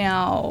go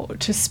now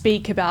to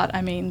speak about,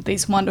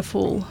 these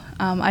wonderful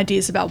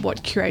ideas about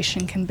what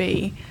curation can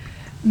be,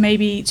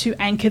 maybe to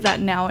anchor that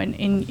now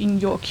in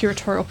your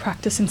curatorial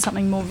practice in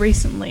something more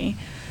recently.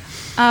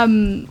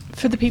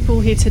 For the people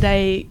here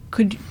today,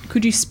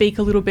 could you speak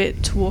a little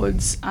bit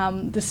towards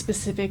the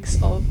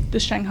specifics of the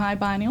Shanghai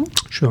Biennial?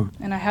 Sure.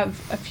 And I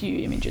have a few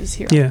images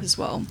here Yeah. up as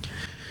well.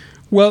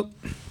 Well,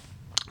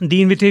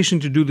 the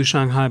invitation to do the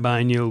Shanghai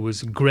Biennial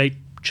was a great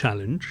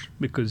challenge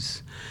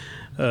because,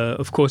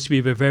 of course,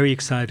 we were very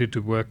excited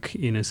to work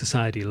in a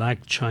society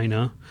like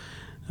China,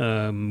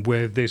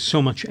 where there's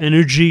so much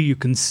energy. You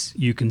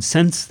can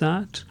sense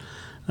that.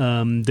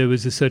 There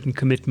was a certain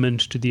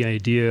commitment to the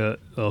idea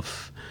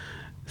of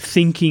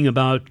thinking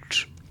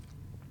about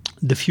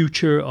the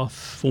future of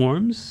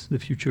forms, the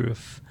future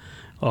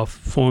of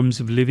forms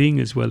of living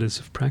as well as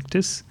of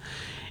practice.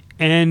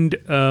 And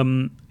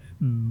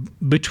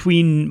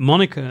between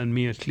Monica and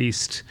me, at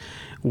least,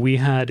 we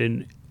had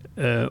an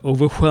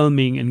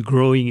overwhelming and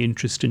growing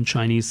interest in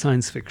Chinese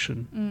science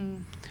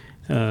fiction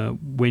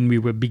when we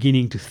were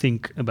beginning to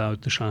think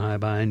about the Shanghai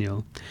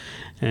Biennial.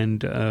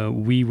 And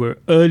we were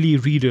early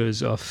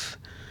readers of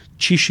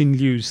Cixin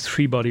Liu's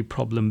Three-Body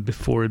Problem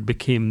before it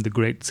became the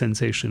great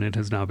sensation it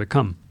has now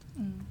become.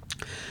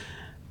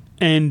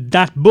 And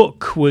that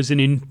book was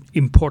an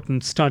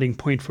important starting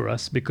point for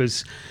us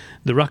because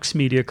the Rux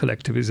Media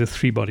Collective is a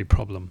three-body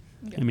problem.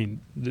 Yeah. I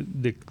mean,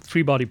 the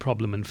three-body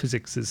problem in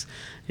physics is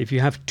if you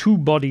have two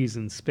bodies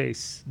in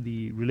space,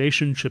 the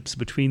relationships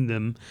between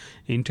them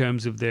in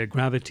terms of their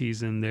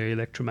gravities and their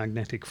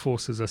electromagnetic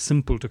forces are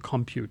simple to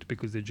compute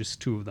because they're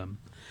just two of them.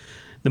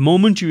 The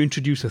moment you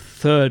introduce a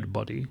third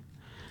body,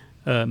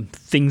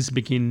 things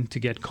begin to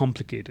get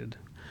complicated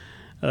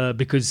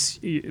because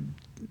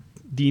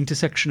the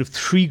intersection of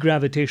three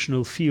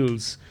gravitational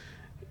fields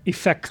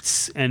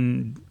affects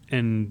and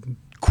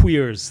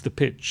queers the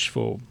pitch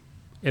for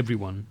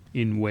everyone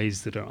in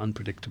ways that are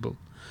unpredictable.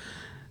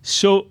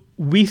 So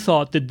we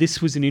thought that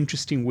this was an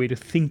interesting way to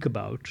think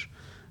about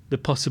the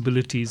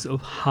possibilities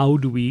of how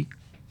do we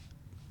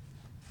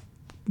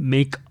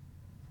make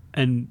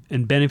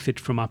and benefit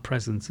from our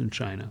presence in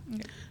China.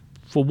 Okay.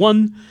 For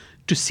one,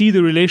 to see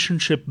the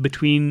relationship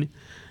between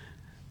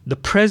the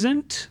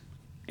present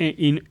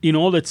in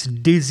all its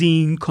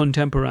dizzying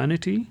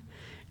contemporaneity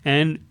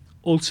and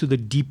also the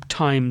deep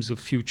times of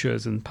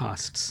futures and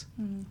pasts.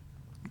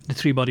 The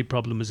Three-Body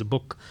Problem as a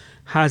book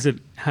has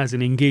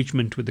an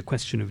engagement with the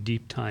question of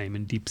deep time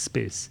and deep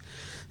space.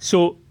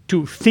 So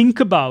to think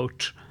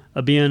about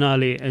a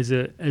biennale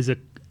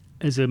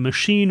as a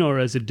machine or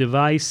as a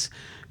device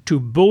to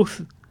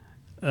both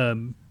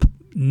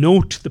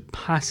note the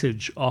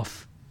passage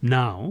of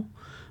now,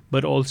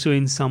 but also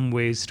in some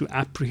ways to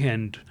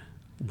apprehend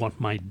what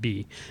might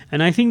be.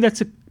 And I think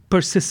that's a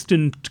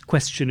persistent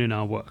question in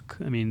our work.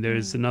 I mean,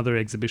 there's another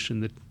exhibition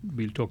that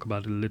we'll talk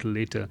about a little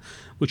later,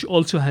 which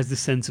also has the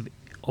sense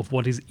of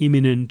what is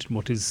imminent,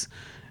 what is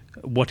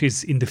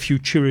in the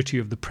futurity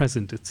of the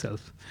present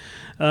itself.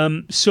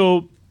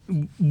 So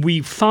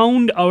we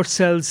found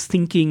ourselves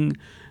thinking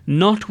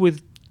not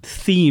with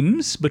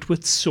themes, but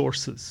with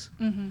sources.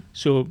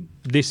 So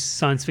this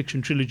science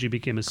fiction trilogy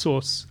became a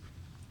source.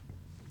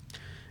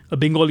 a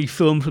Bengali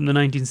film from the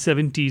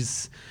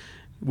 1970s,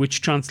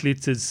 which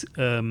translates as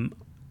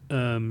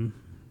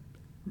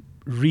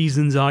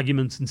Reasons,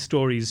 Arguments and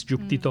Stories,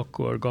 Jukti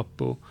Tokko or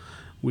Goppo,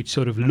 which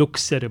sort of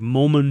looks at a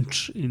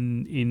moment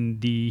in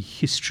the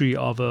history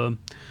of an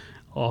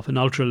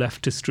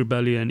ultra-leftist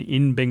rebellion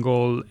in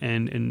Bengal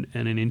and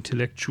an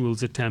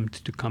intellectual's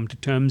attempt to come to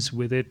terms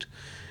with it,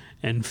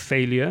 and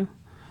failure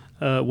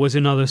was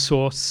another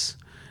source.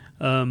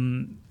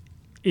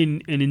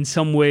 In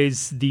some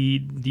ways,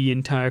 the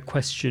entire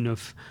question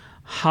of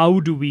how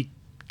do we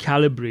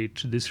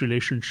calibrate this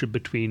relationship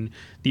between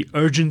the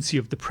urgency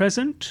of the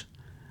present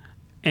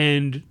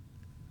and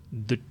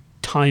the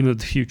time of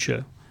the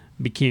future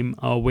became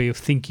our way of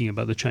thinking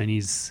about the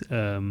Chinese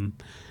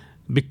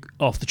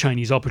of the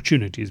Chinese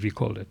opportunity, as we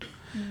called it.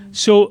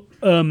 So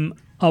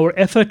our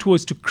effort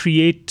was to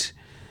create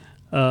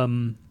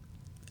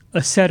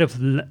a set of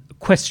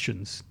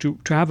questions, to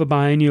have a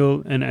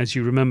biennial, and as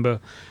you remember,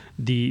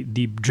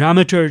 the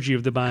dramaturgy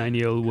of the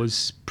biennial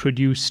was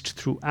produced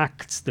through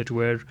acts that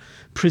were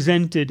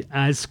presented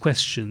as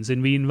questions,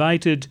 and we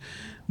invited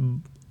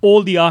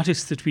all the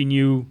artists that we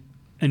knew,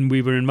 and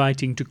we were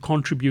inviting to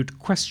contribute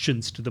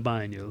questions to the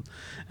biennial,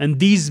 and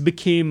these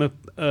became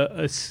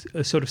a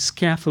sort of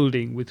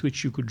scaffolding with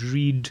which you could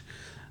read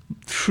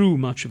through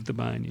much of the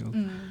biennial.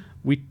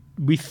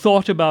 We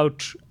thought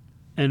about,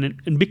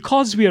 and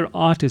because we are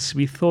artists,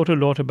 we thought a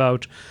lot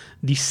about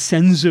the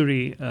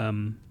sensory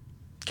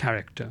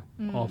character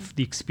of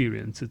the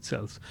experience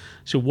itself.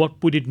 So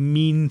what would it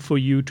mean for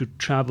you to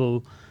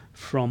travel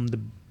from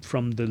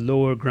the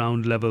lower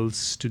ground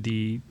levels to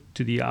the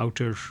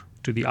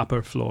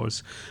upper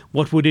floors?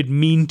 What would it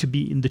mean to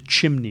be in the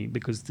chimney?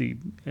 Because the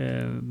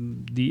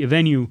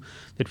venue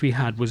that we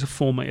had was a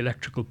former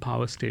electrical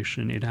power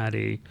station. It had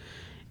a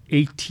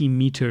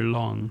 80-meter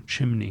long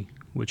chimney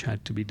which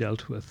had to be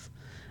dealt with.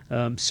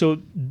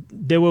 So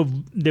there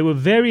were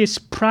various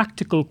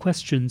practical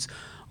questions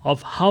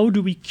of how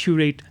do we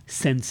curate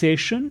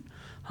sensation,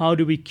 how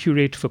do we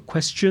curate for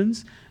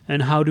questions,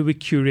 and how do we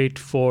curate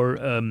for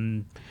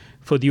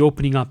the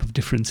opening up of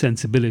different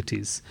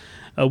sensibilities.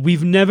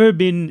 We've never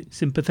been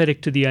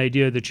sympathetic to the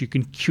idea that you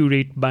can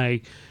curate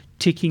by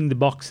ticking the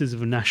boxes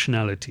of a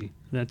nationality.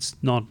 That's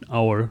not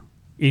our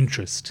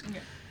interest. Okay.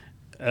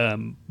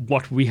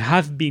 What we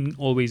have been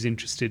always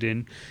interested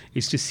in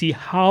is to see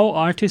how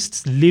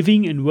artists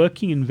living and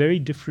working in very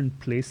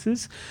different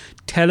places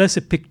tell us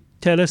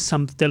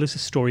a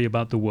story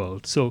about the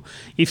world. So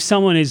if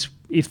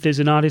there's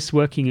an artist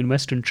working in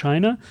Western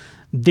China,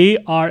 they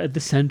are at the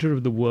center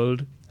of the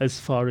world as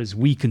far as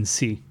we can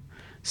see.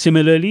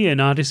 Similarly, an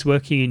artist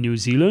working in New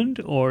Zealand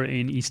or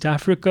in East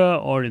Africa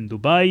or in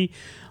Dubai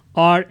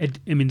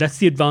that's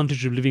the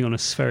advantage of living on a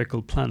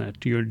spherical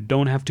planet. You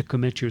don't have to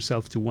commit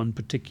yourself to one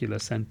particular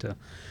center.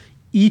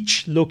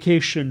 Each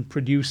location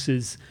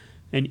produces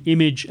an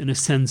image and a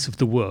sense of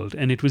the world.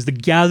 And it was the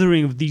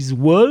gathering of these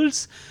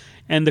worlds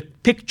and the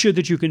picture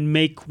that you can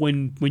make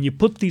when you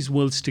put these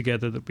worlds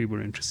together that we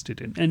were interested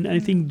in. And I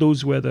think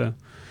those were the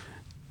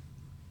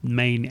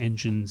main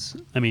engines.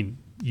 I mean,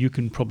 you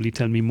can probably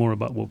tell me more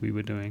about what we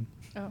were doing.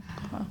 Oh,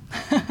 well.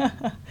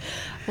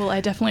 Well,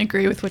 I definitely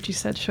agree with what you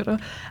said, Shura.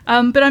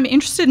 But I'm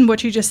interested in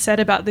what you just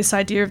said about this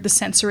idea of the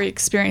sensory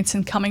experience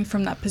and coming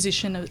from that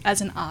position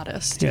as an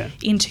artist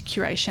into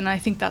curation. I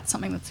think that's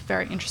something that's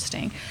very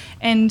interesting.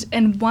 And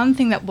one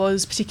thing that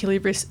was particularly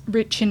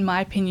rich, in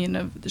my opinion,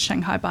 of the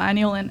Shanghai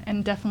Biennial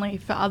and definitely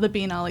for other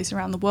biennales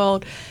around the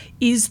world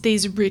is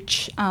these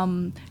rich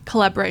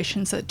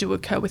collaborations that do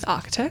occur with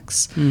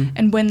architects,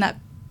 and when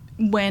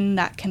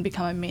that can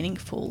become a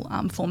meaningful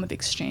form of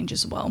exchange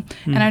as well.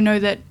 And I know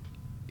that,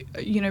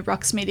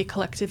 Rux Media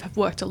Collective have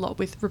worked a lot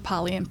with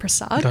Rupali and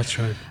Prasad. That's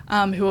right.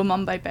 Who are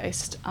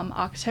Mumbai-based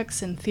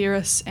architects and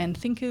theorists and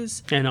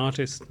thinkers. And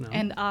artists now.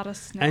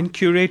 And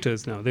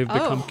curators now. They've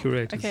become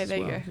curators. Okay, there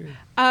you go.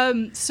 Yeah.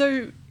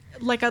 So,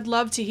 I'd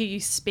love to hear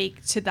you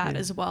speak to that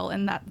as well,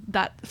 and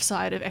that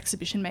side of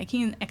exhibition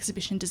making and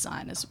exhibition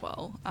design as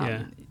well.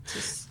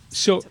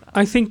 So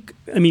I think,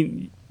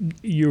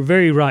 you're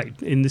very right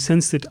in the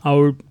sense that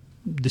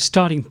the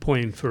starting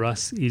point for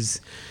us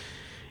is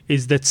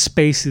that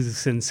space is a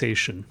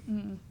sensation.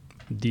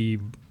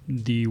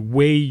 The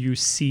way you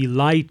see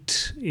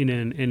light in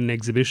an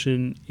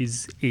exhibition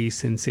is a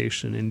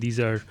sensation, and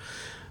these are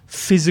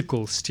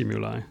physical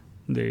stimuli.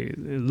 The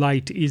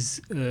light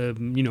is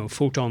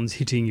photons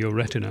hitting your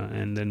retina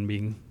and then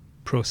being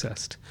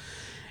processed.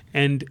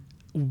 And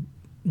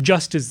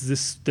just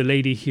as the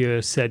lady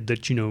here said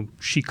that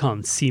she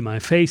can't see my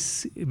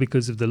face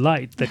because of the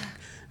light,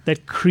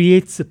 that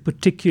creates a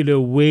particular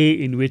way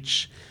in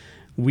which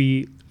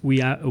we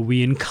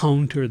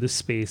encounter the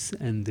space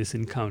and this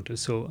encounter.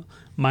 So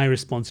my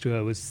response to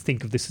her was,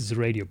 think of this as a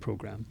radio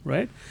program,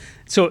 right?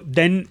 So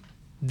then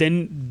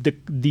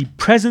the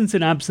presence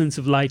and absence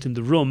of light in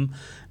the room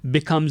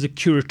becomes a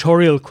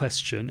curatorial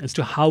question as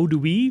to how do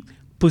we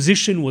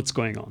position what's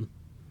going on,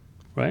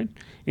 right?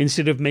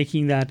 Instead of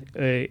making that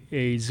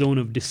a zone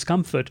of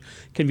discomfort,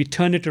 can we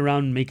turn it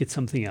around and make it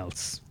something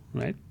else,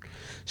 right?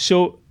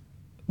 So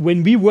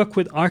when we work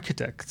with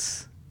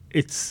architects,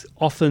 it's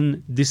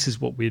often this is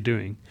what we're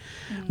doing.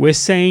 We're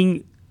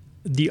saying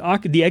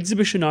the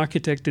exhibition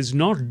architect is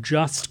not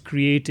just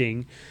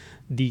creating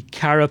the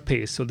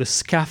carapace or the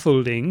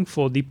scaffolding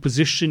for the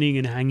positioning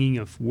and hanging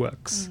of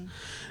works,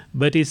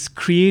 but is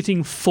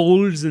creating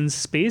folds in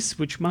space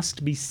which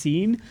must be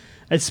seen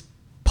as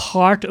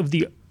part of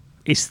the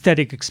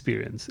aesthetic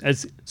experience.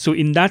 So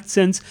in that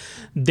sense,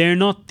 they're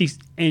not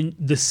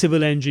the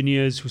civil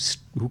engineers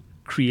who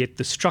create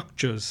the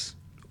structures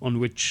on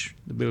which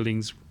the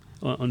buildings,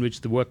 on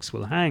which the works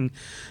will hang,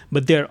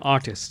 but they're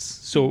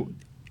artists. So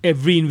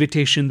every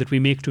invitation that we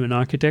make to an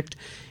architect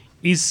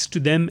is to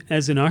them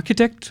as an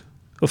architect,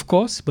 of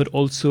course, but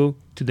also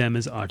to them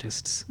as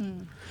artists.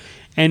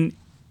 And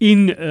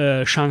in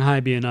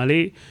Shanghai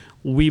Biennale,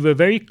 we were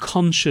very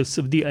conscious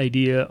of the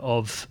idea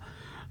of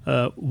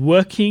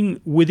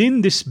working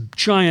within this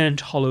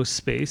giant hollow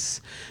space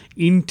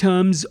in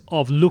terms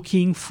of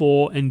looking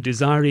for and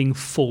desiring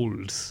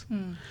folds.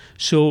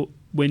 So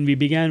when we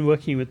began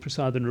working with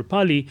Prasad and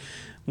Rupali,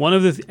 one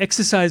of the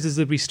exercises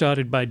that we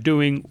started by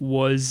doing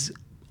was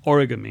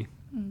origami,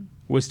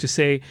 was to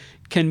say,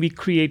 can we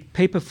create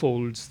paper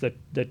folds that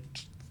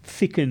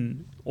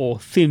thicken or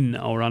thin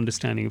our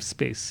understanding of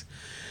space?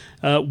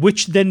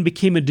 Which then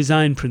became a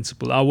design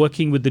principle. Our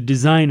working with the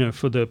designer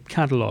for the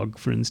catalog,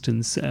 for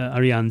instance,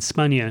 Ariane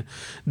Spania,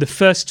 the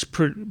first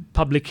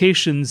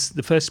publications,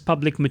 the first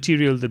public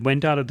material that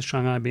went out of the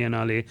Shanghai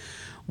Biennale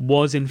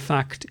was in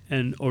fact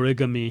an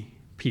origami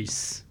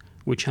piece,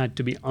 which had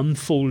to be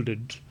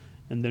unfolded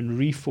and then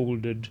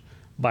refolded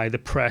by the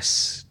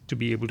press to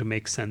be able to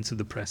make sense of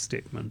the press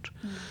statement.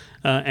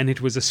 And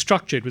it was a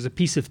structure, it was a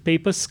piece of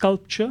paper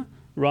sculpture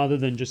rather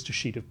than just a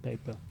sheet of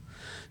paper.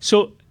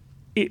 So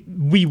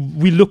we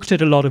looked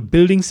at a lot of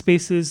building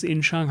spaces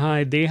in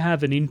Shanghai. They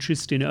have an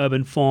interest in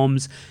urban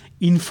forms,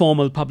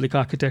 informal public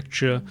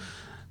architecture.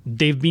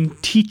 They've been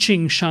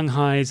teaching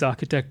Shanghai's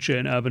architecture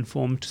and urban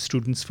form to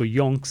students for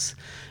yonks.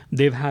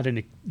 They've had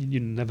an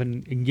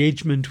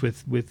engagement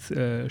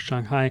with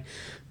Shanghai.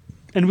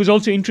 And it was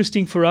also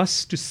interesting for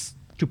us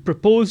to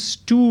propose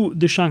to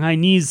the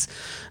Shanghainese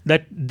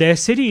that their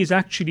city is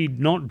actually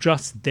not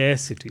just their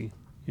city.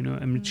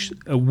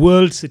 A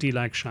world city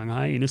like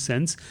Shanghai, in a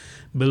sense,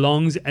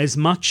 belongs as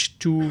much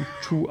to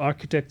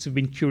architects who've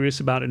been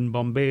curious about it in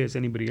Bombay as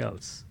anybody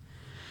else.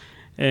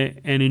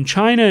 And in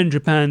China and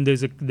Japan,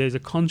 there's a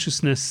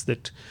consciousness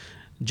that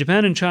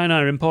Japan and China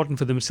are important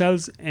for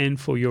themselves and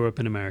for Europe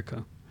and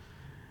America.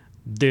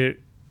 There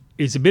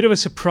is a bit of a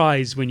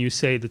surprise when you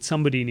say that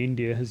somebody in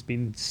India has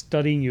been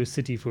studying your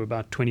city for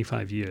about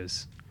 25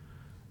 years.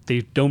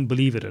 They don't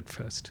believe it at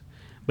first.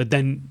 But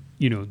then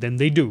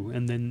they do,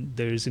 and then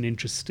there is an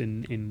interest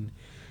in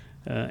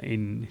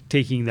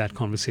taking that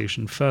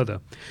conversation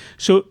further.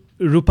 So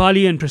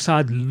Rupali and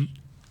Prasad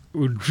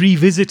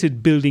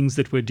revisited buildings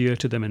that were dear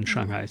to them in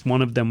Shanghai.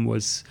 One of them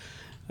was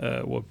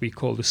what we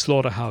call the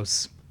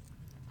slaughterhouse.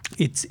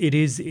 It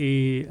is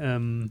a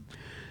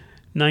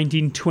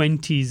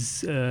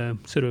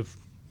 1920s sort of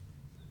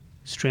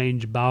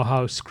strange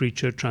Bauhaus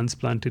creature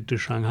transplanted to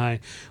Shanghai,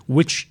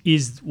 which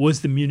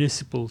was the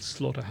municipal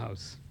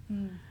slaughterhouse.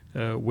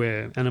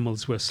 Where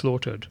animals were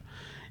slaughtered.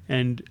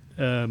 And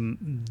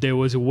there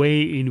was a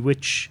way in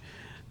which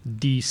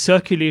the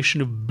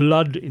circulation of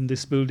blood in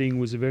this building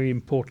was a very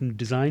important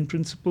design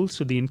principle.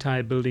 So the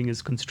entire building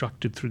is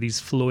constructed through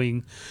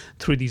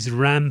these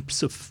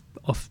ramps of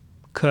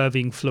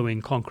curving,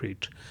 flowing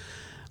concrete,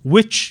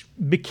 which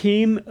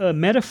became a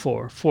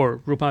metaphor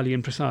for Rupali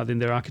and Prasad in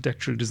their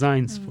architectural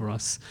designs for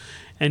us.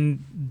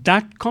 And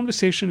that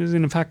conversation is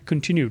in fact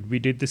continued. We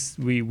did this,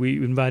 we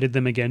invited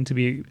them again to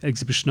be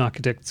exhibition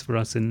architects for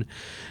us in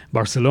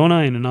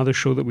Barcelona in another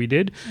show that we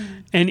did.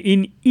 And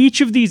in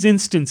each of these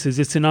instances,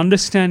 it's an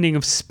understanding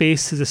of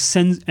space as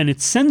and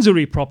its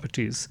sensory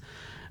properties,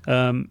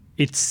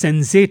 its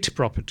sensate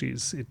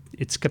properties,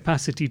 its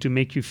capacity to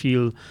make you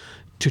feel,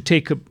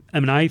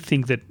 I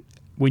think that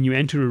when you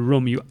enter a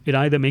room, it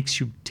either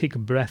makes you take a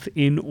breath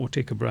in or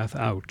take a breath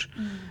out.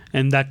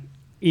 And that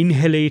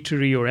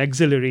inhalatory or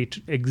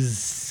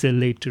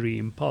exhalatory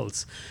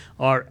impulse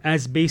are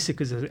as basic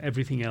as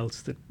everything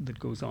else that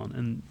goes on.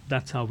 And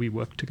that's how we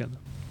work together.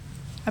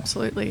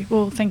 Absolutely.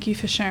 Well, thank you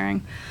for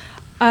sharing.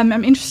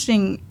 I'm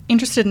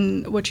interested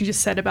in what you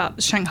just said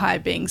about Shanghai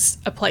being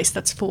a place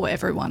that's for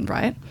everyone,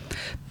 right?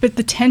 But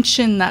the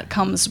tension that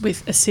comes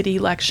with a city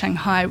like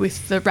Shanghai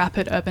with the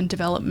rapid urban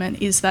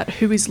development is that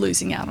who is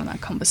losing out on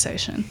that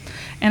conversation?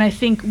 And I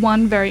think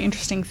one very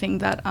interesting thing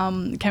that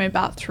came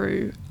about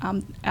through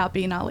our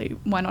Biennale,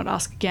 Why Not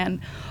Ask Again,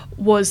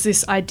 was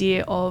this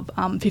idea of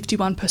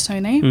 51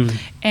 personae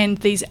and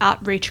these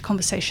outreach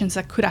conversations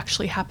that could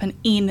actually happen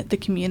in the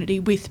community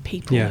with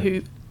people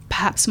who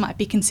perhaps might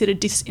be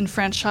considered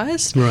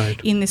disenfranchised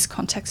in this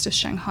context of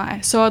Shanghai.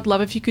 So I'd love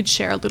if you could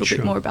share a little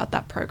bit more about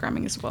that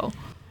programming as well.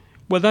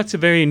 Well, that's a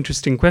very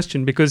interesting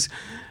question because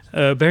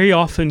very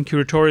often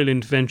curatorial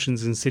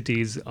interventions in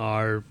cities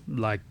are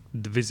like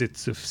the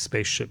visits of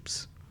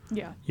spaceships.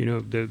 Yeah.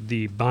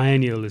 The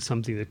biennial is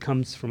something that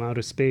comes from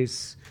outer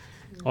space,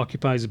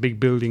 occupies a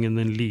big building and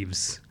then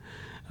leaves.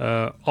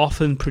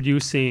 often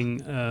producing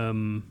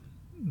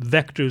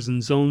vectors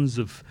and zones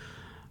of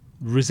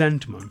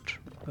resentment,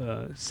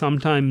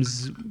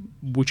 sometimes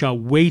which are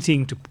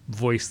waiting to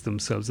voice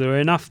themselves. There are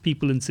enough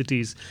people in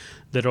cities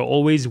that are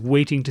always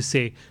waiting to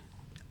say,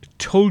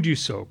 told you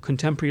so.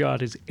 Contemporary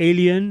art is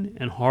alien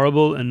and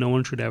horrible and no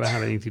one should ever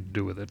have anything to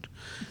do with it.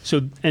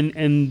 So,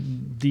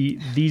 and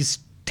these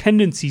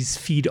tendencies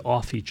feed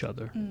off each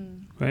other,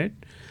 right?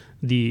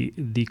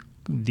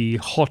 The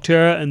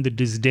hauteur and the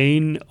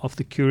disdain of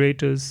the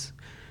curators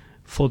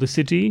for the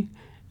city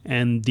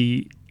and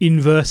the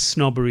inverse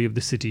snobbery of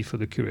the city for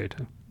the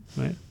curator,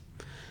 right?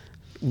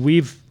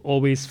 We've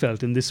always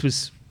felt, and this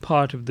was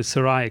part of the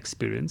Sarai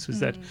experience, was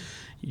that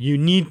you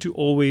need to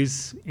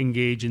always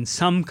engage in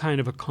some kind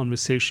of a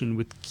conversation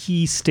with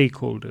key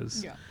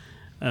stakeholders,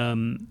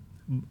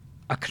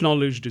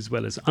 acknowledged as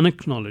well as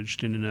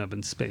unacknowledged in an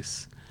urban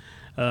space.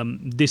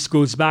 This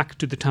goes back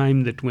to the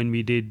time that when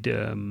we did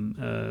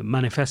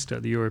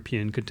Manifesta, the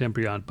European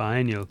Contemporary Art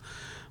Biennial,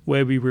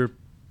 where we were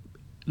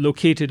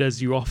located,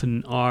 as you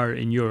often are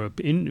in Europe,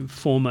 in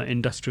former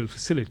industrial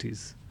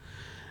facilities,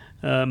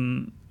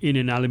 in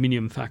an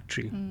aluminium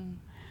factory,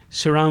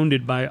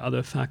 surrounded by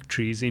other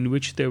factories in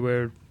which there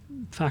were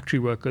factory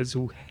workers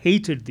who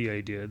hated the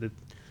idea that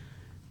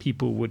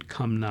people would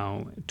come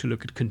now to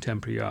look at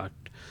contemporary art.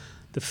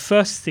 The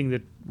first thing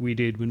that we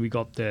did when we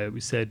got there, we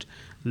said,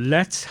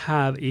 let's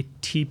have a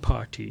tea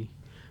party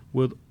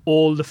with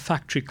all the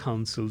factory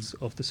councils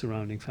of the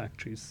surrounding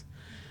factories.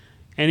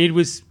 And it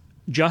was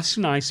just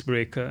an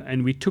icebreaker,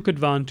 and we took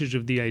advantage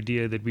of the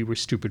idea that we were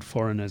stupid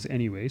foreigners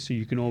anyway, so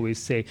you can always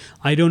say,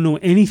 I don't know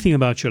anything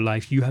about your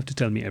life, you have to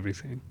tell me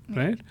everything,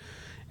 right?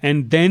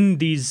 And then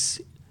these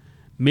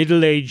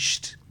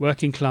middle-aged,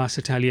 working-class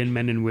Italian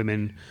men and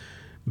women,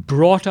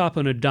 brought up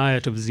on a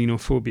diet of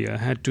xenophobia,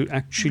 had to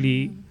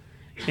actually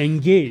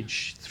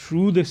engage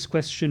through this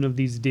question of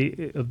these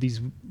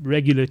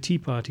regular tea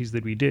parties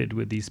that we did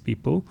with these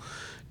people,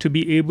 to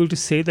be able to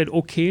say that,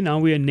 okay, now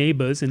we are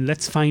neighbors and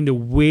let's find a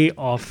way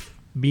of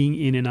being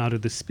in and out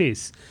of the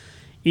space.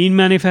 In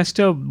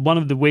Manifesta, one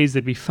of the ways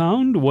that we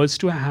found was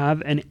to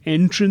have an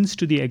entrance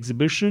to the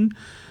exhibition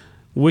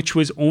which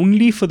was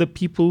only for the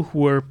people who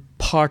were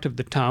part of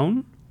the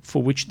town,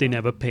 for which they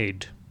never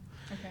paid.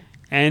 Okay.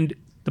 And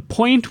the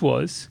point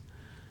was,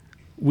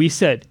 we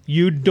said,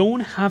 you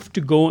don't have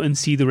to go and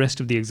see the rest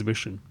of the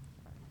exhibition.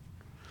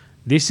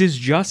 This is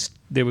just,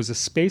 there was a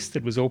space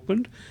that was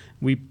opened.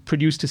 We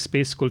produced a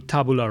space called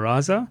Tabula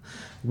Rasa,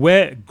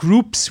 where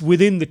groups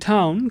within the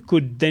town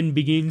could then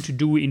begin to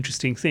do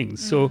interesting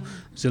things. So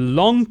there's a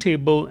long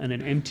table and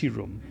an empty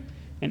room.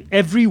 And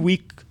every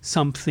week,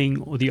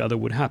 something or the other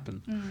would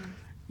happen.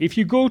 If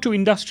you go to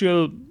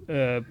industrial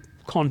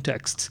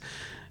contexts,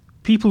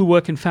 people who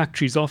work in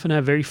factories often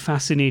have very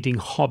fascinating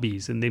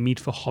hobbies, and they meet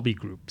for hobby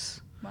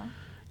groups. Wow.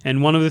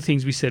 And one of the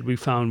things we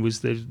found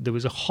was that there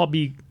was a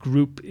hobby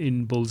group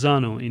in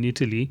Bolzano in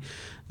Italy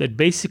that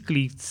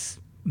basically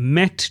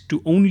met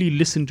to only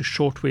listen to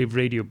shortwave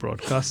radio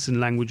broadcasts in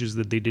languages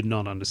that they did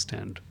not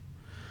understand.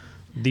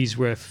 These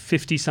were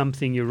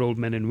 50-something-year-old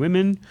men and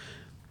women,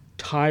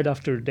 tired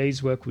after a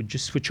day's work, would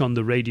just switch on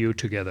the radio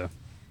together.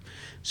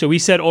 So we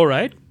said, all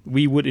right,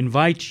 we would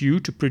invite you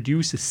to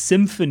produce a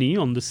symphony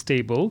on this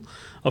table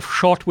of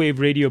shortwave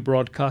radio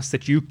broadcasts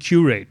that you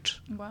curate.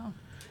 Wow.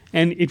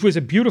 And it was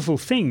a beautiful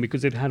thing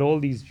because it had all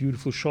these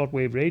beautiful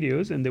shortwave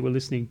radios and they were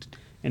listening to,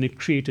 and it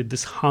created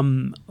this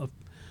hum of,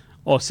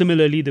 or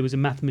similarly, there was a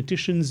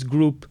mathematicians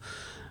group.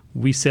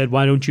 We said,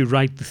 why don't you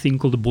write the thing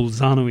called the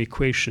Bolzano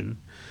equation?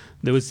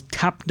 There was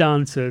tap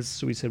dancers,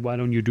 so we said, why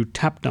don't you do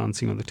tap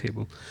dancing on the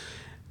table?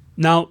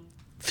 Now,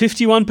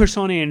 51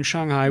 Persone in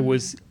Shanghai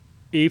was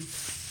a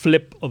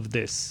flip of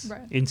this.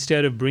 Right.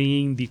 Instead of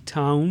bringing the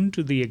town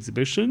to the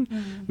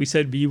exhibition, we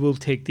said we will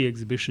take the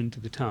exhibition to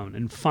the town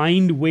and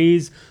find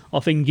ways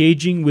of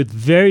engaging with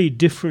very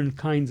different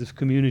kinds of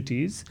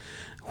communities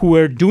who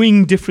are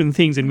doing different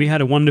things. And we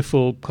had a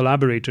wonderful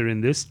collaborator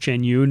in this,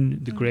 Chen Yun,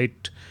 the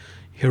great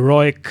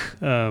heroic,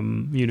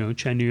 Chen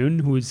Yun,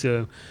 who is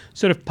a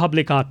sort of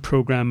public art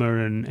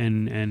programmer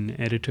and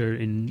editor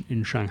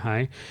in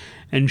Shanghai.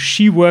 And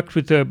she worked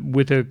with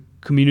a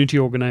community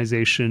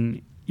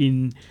organization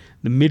in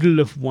the middle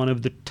of one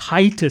of the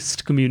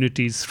tightest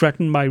communities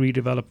threatened by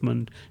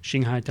redevelopment,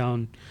 Xinghai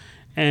Town.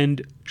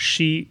 And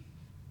she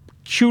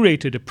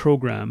curated a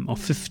program of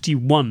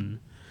 51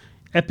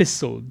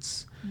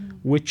 episodes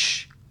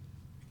which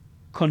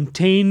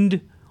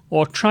contained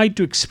or tried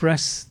to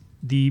express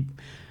the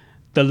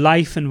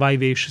life and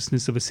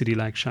vivaciousness of a city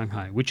like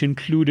Shanghai, which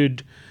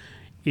included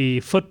a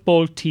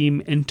football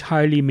team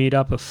entirely made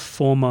up of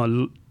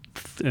former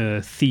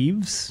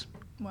thieves.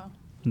 Wow.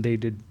 They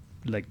did,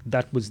 like,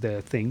 that was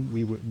their thing.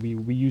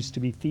 We used to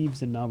be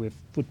thieves and now we're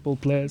football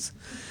players.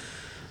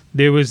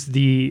 There was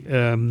the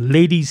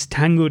ladies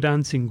tango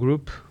dancing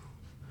group.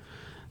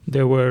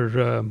 There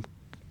were,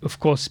 of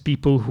course,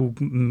 people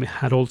who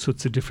had all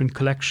sorts of different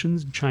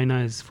collections. China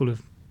is full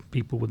of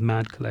people with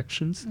mad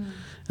collections,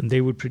 and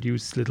they would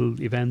produce little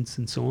events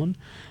and so on.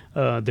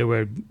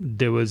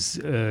 There was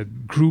a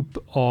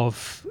group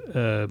of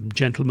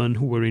gentlemen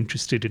who were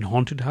interested in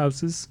haunted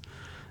houses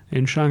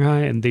in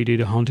Shanghai, and they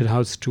did a haunted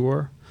house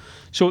tour.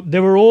 So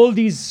there were all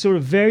these sort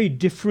of very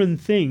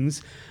different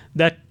things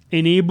that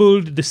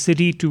enabled the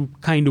city to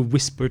kind of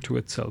whisper to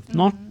itself,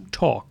 not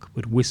talk,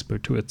 but whisper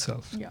to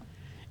itself. Yeah.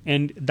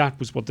 And that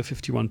was what the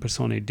 51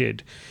 Personae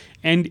did.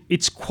 And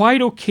it's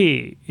quite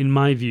okay, in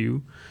my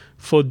view,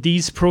 for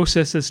these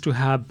processes to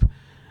have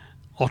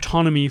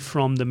autonomy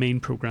from the main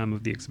program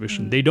of the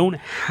exhibition. They don't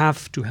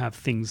have to have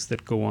things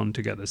that go on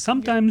together.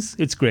 Sometimes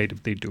it's great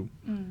if they do,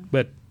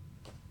 but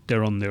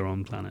they're on their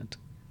own planet.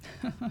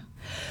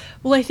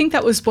 Well, I think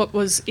that was what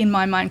was, in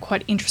my mind,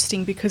 quite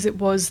interesting, because it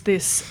was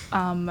this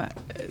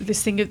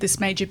this thing of this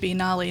major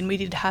biennale, and we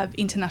did have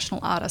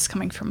international artists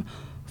coming from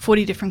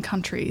 40 different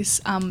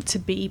countries to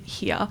be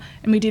here,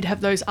 and we did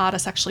have those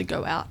artists actually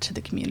go out to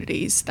the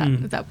communities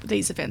that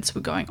these events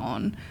were going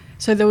on.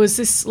 So there was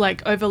this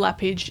like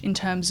overlappage in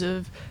terms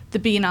of the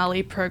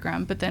Biennale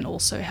program, but then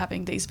also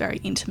having these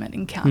very intimate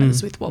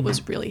encounters with what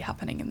was really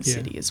happening in the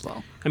city as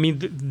well. I mean,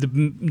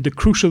 the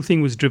crucial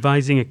thing was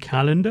devising a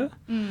calendar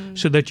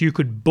so that you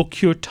could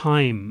book your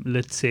time,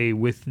 let's say,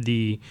 with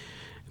the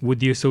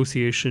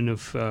Association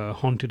of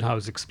Haunted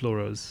House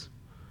Explorers,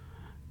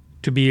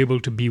 to be able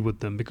to be with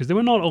them, because they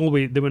were not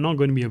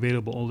going to be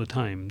available all the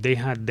time.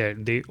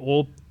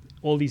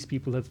 All these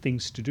people have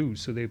things to do,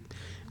 so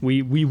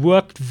we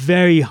worked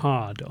very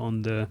hard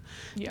on the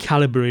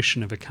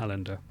calibration of a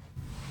calendar.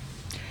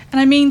 And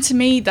I mean, to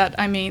me,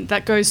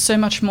 that goes so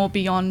much more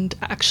beyond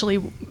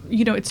actually,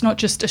 it's not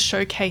just a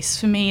showcase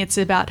for me, it's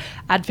about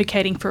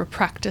advocating for a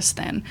practice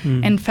then,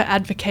 and for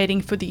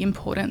advocating for the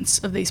importance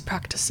of these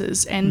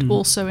practices, and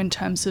also in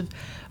terms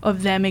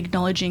of them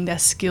acknowledging their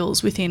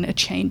skills within a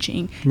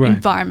changing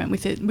environment,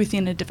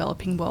 within a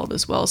developing world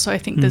as well. So I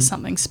think there's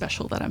something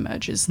special that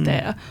emerges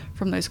there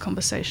from those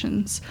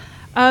conversations.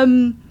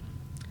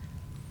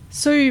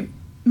 So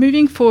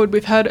moving forward,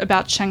 we've heard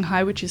about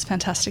Shanghai, which is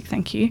fantastic,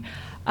 thank you.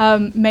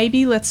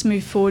 Maybe let's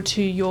move forward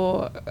to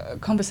your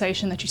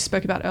conversation that you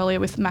spoke about earlier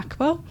with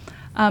MACBA.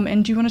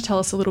 And do you want to tell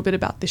us a little bit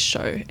about this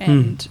show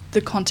and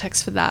the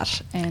context for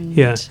that?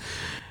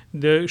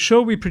 The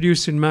show we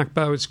produced in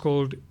MACBA is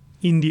called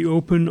In the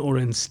Open or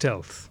in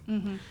Stealth.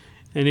 And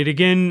it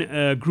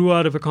again grew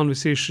out of a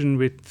conversation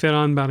with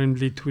Ferran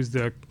Barenvliet, who is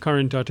the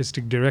current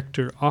artistic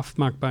director of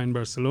MACBA in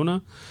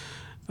Barcelona,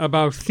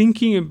 about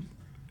thinking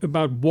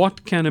about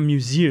what can a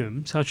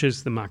museum such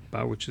as the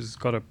MACBA, which has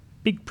got a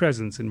big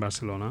presence in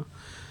Barcelona,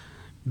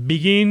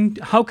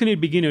 how can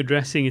it begin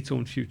addressing its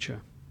own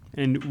future?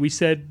 And we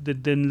said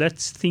that then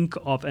let's think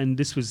of, and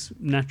this was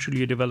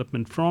naturally a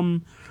development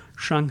from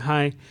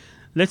Shanghai,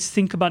 let's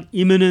think about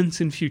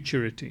immanence and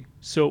futurity.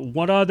 So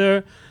what are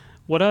the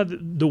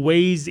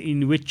ways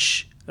in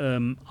which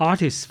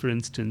artists, for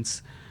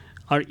instance,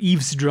 are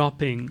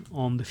eavesdropping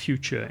on the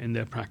future in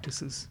their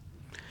practices?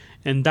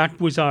 And that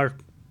was our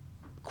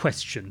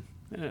question.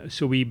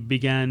 So we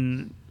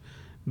began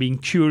being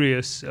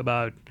curious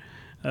about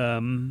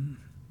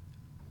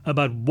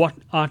what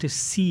artists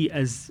see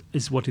as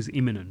what is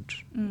imminent.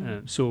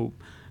 So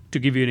to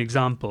give you an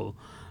example,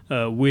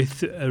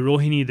 with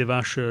Rohini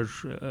Devasher,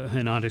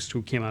 an artist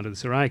who came out of the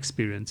Sarai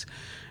experience,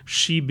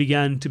 she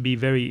began to be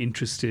very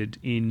interested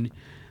in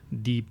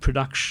the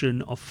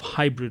production of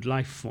hybrid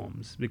life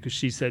forms, because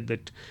she said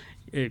that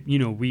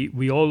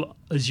we all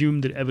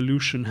assume that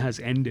evolution has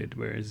ended,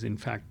 whereas in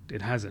fact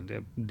it hasn't.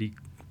 The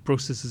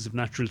processes of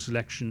natural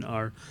selection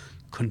are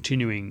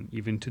continuing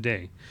even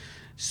today.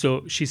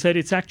 So she said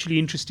it's actually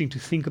interesting to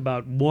think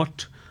about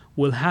what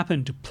will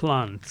happen to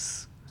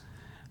plants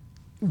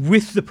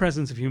with the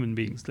presence of human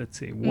beings, let's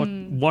say.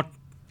 What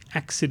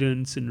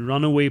accidents and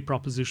runaway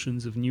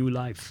propositions of new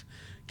life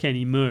can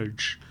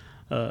emerge,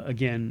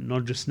 again,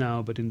 not just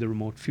now, but in the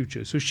remote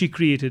future. So she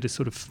created a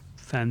sort of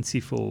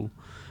fanciful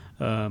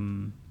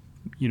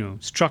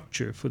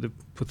structure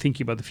for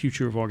thinking about the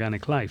future of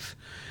organic life.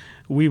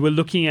 We were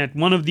looking at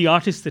one of the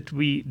artists that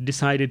we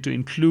decided to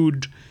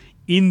include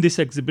in this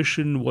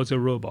exhibition was a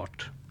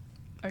robot.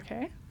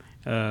 Okay.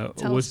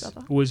 Tell us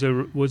about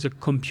that. Was a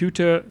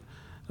computer.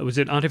 It was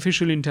an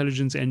artificial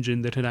intelligence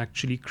engine that had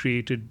actually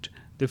created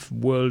the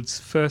world's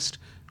first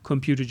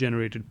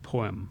computer-generated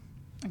poem.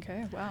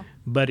 Okay. Wow.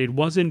 But it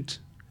wasn't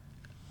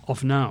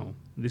of now.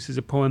 This is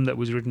a poem that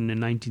was written in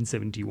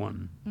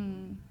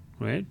 1971.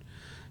 Right?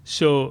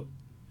 So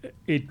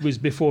it was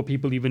before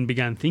people even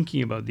began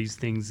thinking about these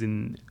things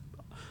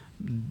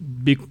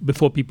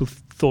before people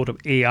thought of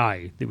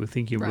AI. They were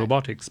thinking of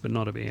robotics, but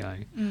not of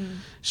AI.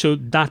 So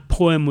that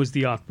poem was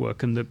the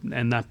artwork,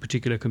 and that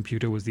particular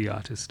computer was the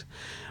artist.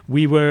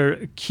 We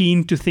were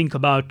keen to think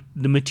about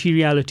the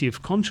materiality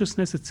of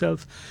consciousness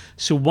itself.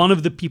 So one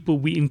of the people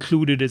we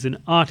included as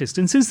an artist,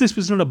 and since this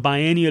was not a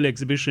biennial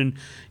exhibition,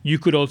 you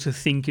could also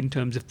think in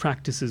terms of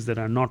practices that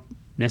are not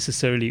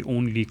necessarily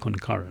only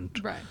concurrent.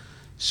 Right.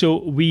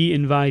 So we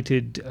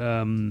invited,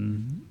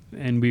 and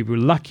we were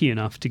lucky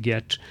enough to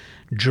get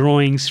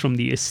drawings from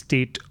the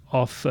estate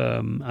of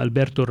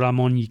Alberto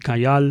Ramon y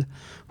Cayal,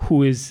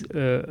 who is,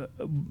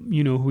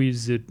 who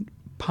is a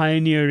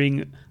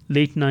pioneering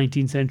late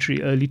 19th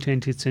century, early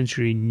 20th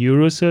century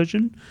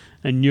neurosurgeon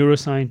and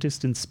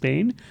neuroscientist in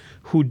Spain,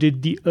 who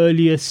did the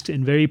earliest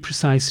and very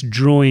precise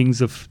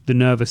drawings of the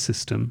nervous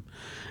system,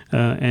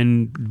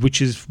 and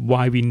which is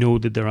why we know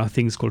that there are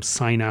things called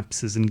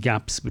synapses and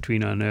gaps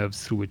between our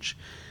nerves through which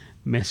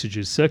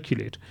messages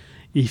circulate.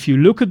 If you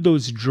look at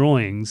those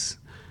drawings,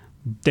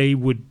 they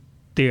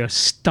are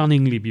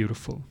stunningly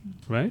beautiful,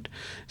 right?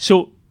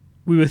 So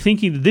we were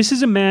thinking that this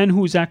is a man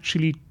who's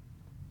actually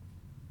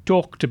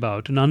talked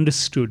about and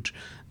understood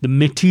the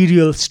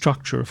material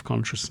structure of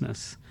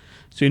consciousness.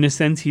 So in a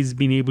sense, he's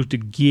been able to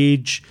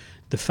gauge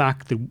the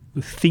fact that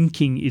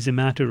thinking is a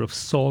matter of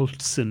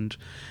salts and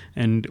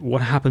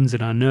what happens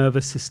in our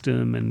nervous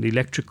system and the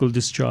electrical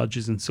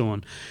discharges and so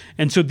on.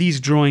 And so these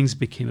drawings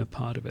became a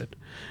part of it.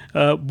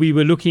 We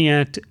were looking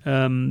at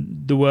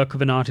the work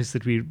of an artist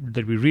that we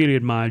really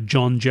admire,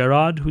 John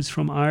Gerard, who's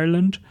from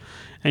Ireland.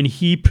 And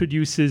he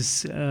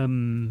produces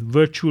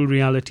virtual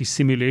reality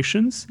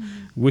simulations,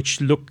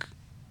 which look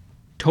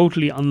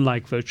totally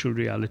unlike virtual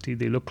reality.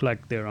 They look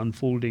like they're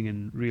unfolding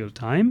in real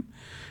time,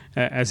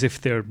 as if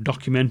they're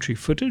documentary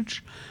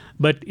footage.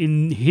 But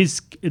in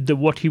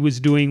what he was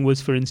doing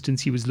was, for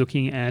instance, he was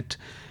looking at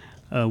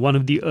one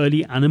of the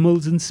early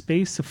animals in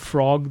space, a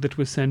frog that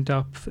was sent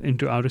up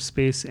into outer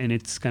space, and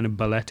its kind of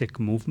balletic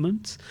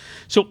movements.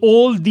 So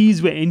all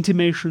these were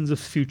intimations of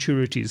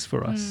futurities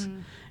for us.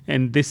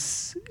 And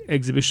this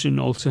exhibition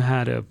also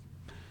had a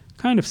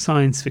kind of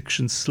science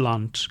fiction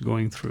slant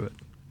going through it.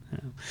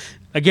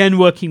 Again,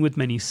 working with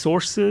many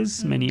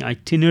sources, many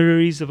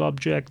itineraries of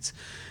objects,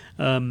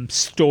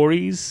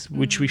 stories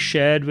which we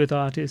shared with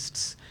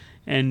artists,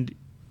 and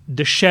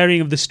the sharing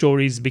of the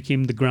stories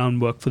became the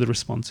groundwork for the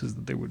responses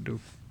that they would do.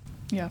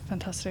 Yeah,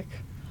 fantastic.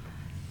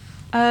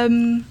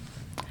 Heard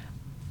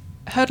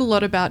a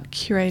lot about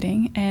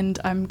curating, and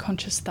I'm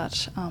conscious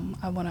that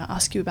I want to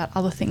ask you about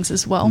other things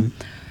as well.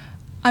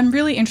 I'm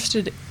really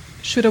interested,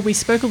 Shuda, we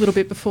spoke a little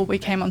bit before we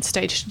came on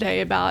stage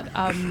today about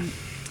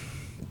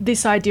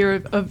this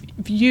idea of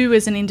you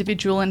as an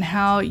individual and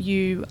how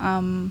you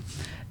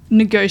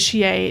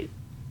negotiate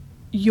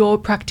your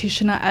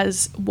practitioner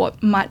as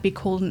what might be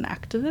called an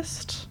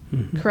activist.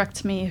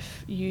 Correct me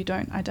if you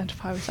don't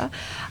identify with that.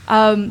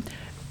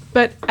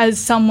 But as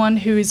someone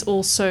who is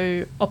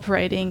also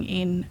operating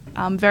in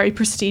very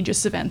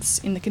prestigious events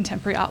in the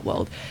contemporary art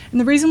world. And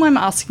the reason why I'm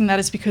asking that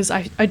is because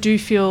I do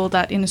feel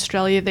that in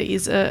Australia there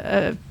is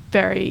a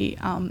very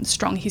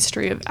strong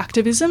history of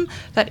activism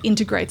that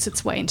integrates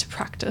its way into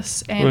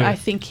practice. And I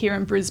think here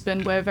in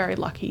Brisbane we're very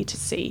lucky to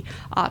see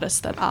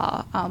artists that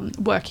are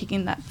working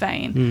in that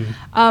vein.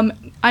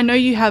 I know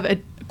you have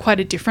quite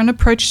a different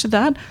approach to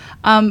that,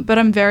 but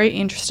I'm very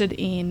interested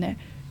in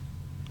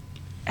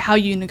how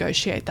you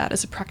negotiate that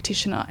as a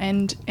practitioner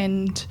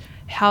and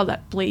how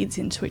that bleeds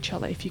into each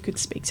other, if you could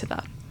speak to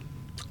that.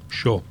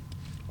 Sure.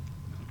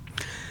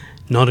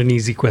 Not an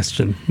easy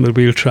question, but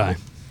we'll try.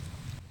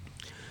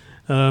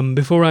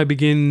 Before I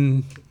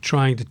begin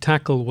trying to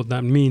tackle what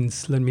that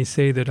means, let me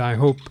say that I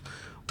hope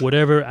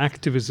whatever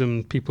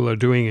activism people are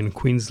doing in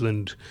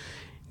Queensland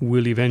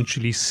will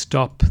eventually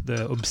stop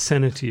the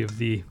obscenity of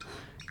the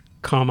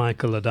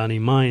Carmichael Adani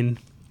mine,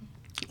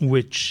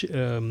 which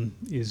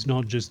is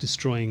not just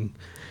destroying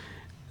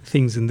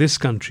things in this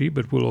country,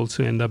 but will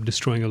also end up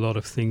destroying a lot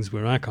of things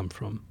where I come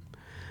from.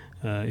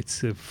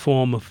 It's a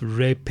form of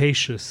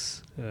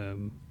rapacious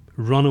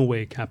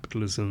runaway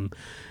capitalism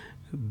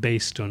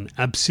based on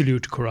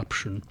absolute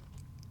corruption,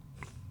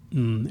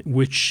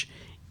 which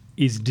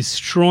is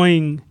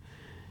destroying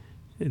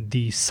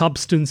the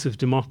substance of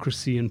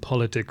democracy and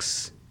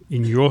politics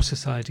in your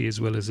society as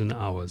well as in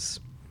ours.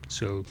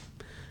 So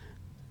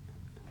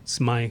it's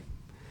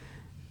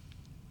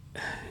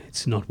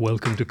not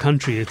welcome to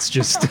country, it's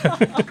just...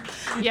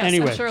 Yes,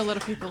 anyway. I'm sure a lot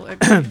of people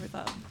agree with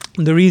that.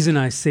 The reason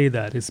I say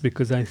that is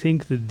because I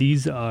think that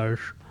these are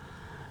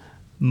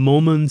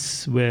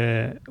moments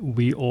where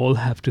we all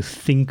have to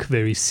think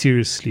very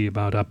seriously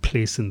about our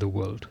place in the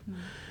world.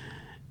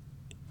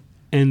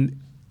 And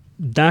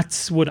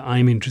that's what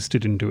I'm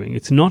interested in doing.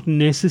 It's not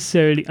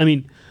necessarily...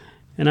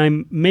 and I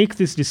make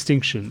this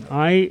distinction.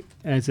 I,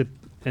 as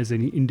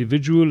an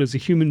individual, as a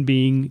human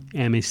being,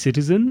 am a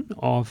citizen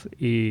of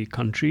a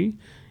country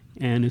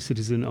and a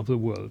citizen of the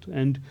world.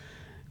 And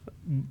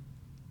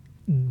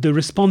the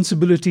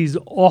responsibilities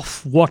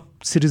of what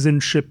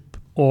citizenship,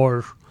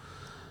 or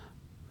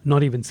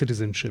not even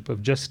citizenship,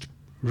 of just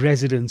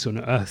residence on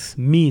Earth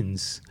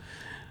means,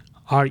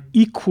 are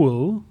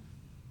equal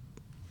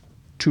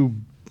to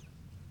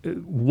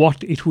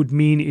what it would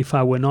mean if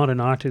I were not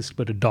an artist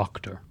but a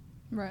doctor.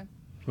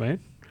 Right?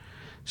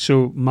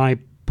 So my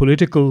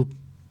political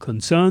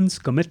concerns,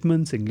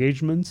 commitments,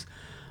 engagements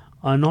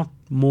are not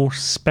more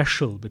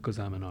special because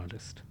I'm an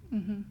artist.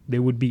 They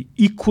would be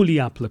equally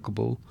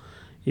applicable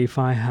if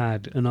I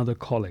had another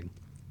calling.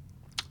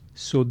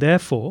 So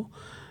therefore,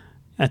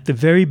 at the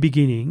very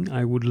beginning,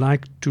 I would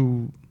like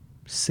to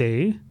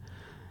say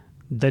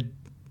that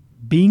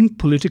being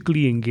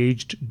politically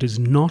engaged does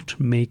not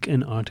make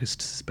an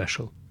artist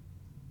special.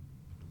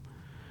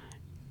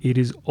 It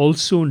is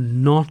also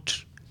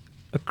not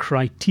a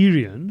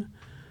criterion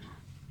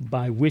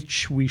by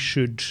which we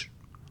should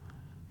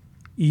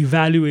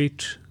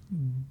evaluate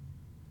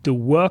the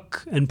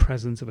work and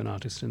presence of an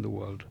artist in the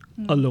world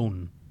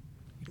alone.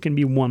 It can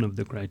be one of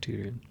the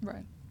criterion.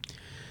 Right.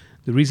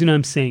 The reason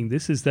I'm saying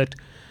this is that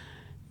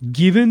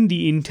given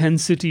the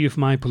intensity of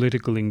my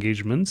political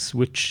engagements,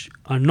 which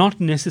are not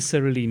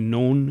necessarily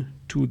known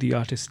to the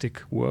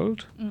artistic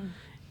world,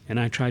 and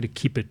I try to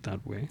keep it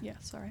that way. Yeah,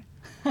 sorry.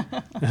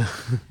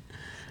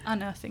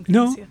 Unearthing things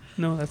No, here.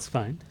 no, that's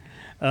fine.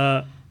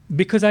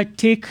 Because I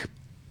take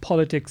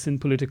politics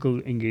and political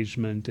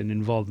engagement and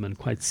involvement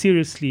quite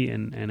seriously,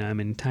 and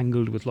I'm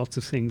entangled with lots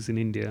of things in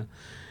India.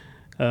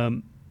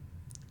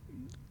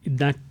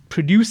 That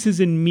produces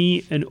in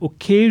me an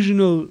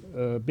occasional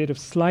bit of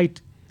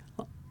slight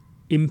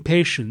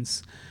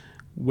impatience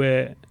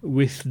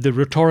with the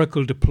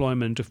rhetorical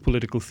deployment of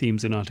political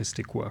themes in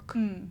artistic work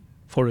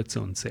for its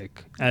own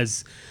sake,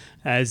 as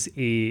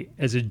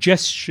a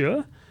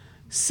gesture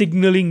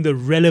signaling the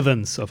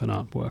relevance of an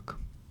artwork.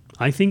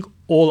 I think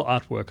all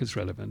artwork is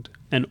relevant,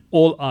 and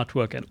all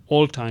artwork at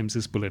all times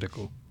is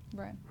political.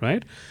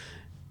 Right?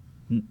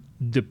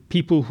 The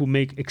people who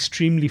make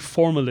extremely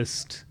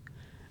formalist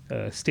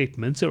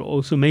statements are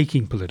also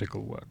making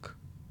political work,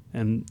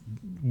 and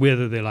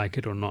whether they like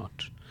it or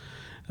not.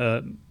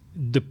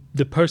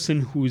 The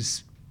person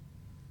who's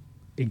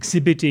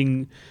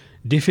exhibiting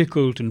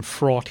difficult and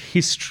fraught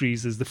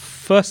histories as the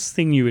first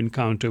thing you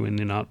encounter in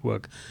an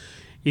artwork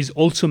is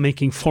also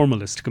making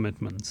formalist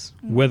commitments,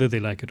 whether they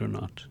like it or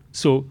not.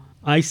 So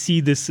I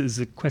see this as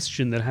a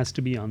question that has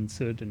to be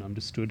answered and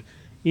understood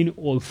in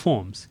all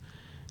forms.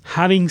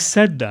 Having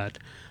said that,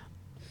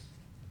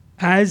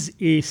 as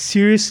a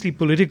seriously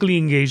politically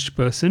engaged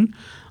person,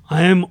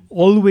 I am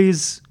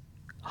always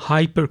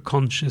hyper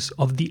conscious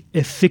of the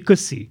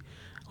efficacy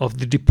of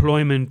the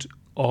deployment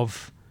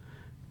of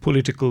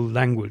political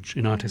language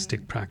in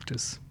artistic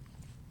practice.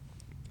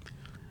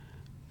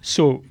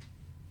 So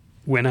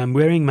when I'm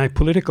wearing my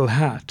political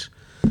hat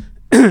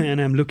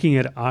and I'm looking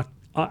at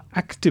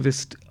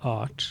activist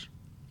art,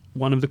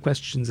 one of the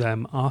questions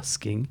I'm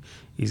asking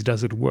is,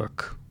 does it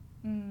work?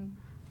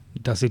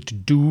 Does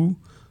it do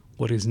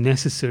what is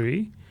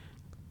necessary?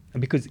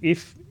 Because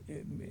if,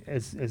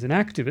 as an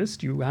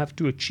activist, you have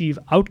to achieve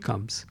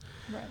outcomes.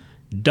 Right.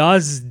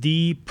 Does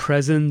the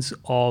presence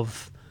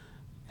of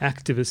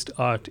activist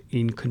art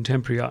in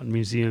contemporary art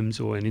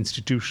museums or in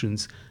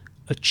institutions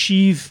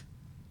achieve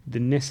the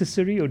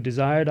necessary or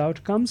desired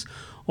outcomes,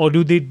 or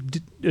do they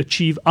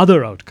achieve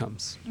other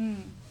outcomes?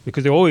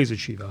 Because they always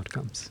achieve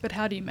outcomes. But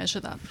how do you measure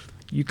that?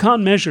 You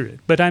can't measure it.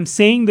 But I'm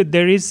saying that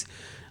there is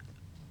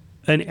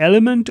an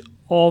element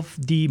of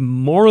the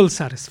moral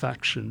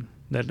satisfaction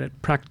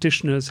that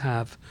practitioners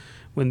have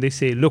when they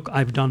say, look,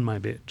 I've done my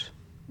bit.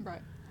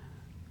 Right.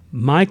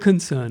 My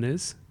concern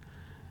is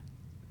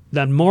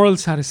that moral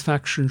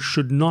satisfaction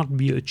should not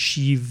be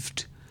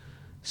achieved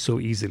so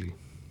easily.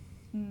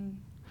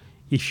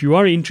 If you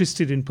are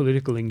interested in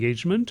political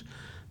engagement,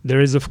 there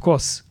is, of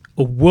course,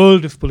 a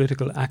world of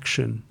political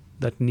action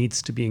that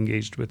needs to be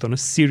engaged with on a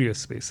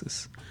serious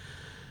basis.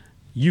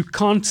 You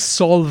can't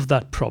solve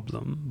that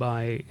problem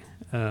by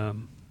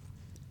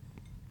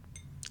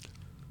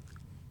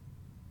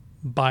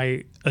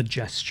a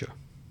gesture.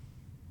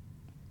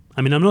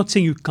 I mean, I'm not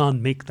saying you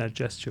can't make that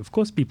gesture. Of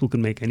course, people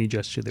can make any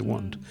gesture they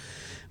want.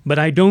 But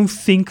I don't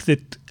think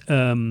that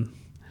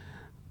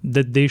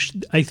they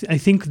I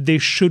think there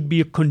should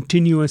be a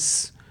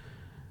continuous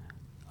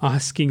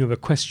asking of a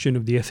question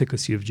of the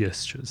efficacy of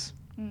gestures.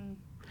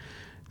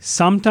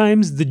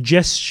 Sometimes the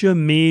gesture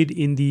made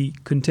in the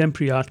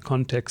contemporary art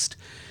context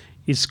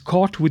is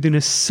caught within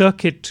a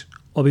circuit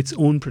of its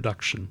own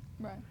production,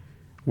 Right.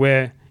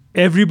 where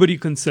everybody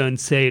concerned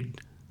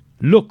said,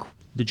 look,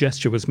 the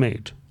gesture was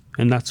made,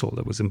 and that's all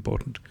that was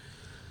important.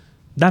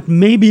 That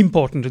may be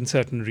important in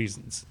certain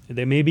reasons.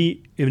 There may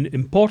be an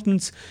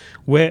importance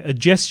where a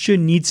gesture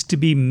needs to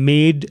be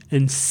made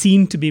and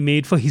seen to be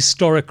made for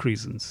historic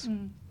reasons,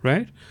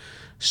 right?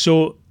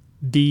 So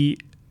the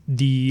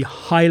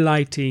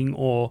highlighting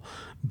or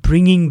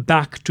bringing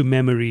back to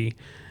memory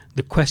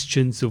the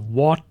questions of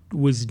what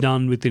was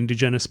done with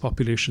indigenous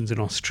populations in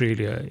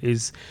Australia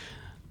is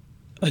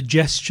a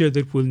gesture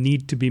that will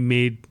need to be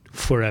made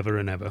forever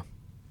and ever,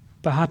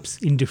 perhaps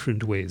in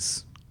different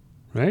ways,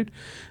 right?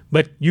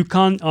 But you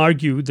can't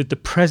argue that the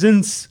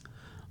presence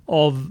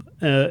of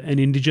an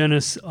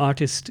indigenous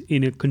artist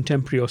in a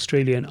contemporary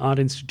Australian art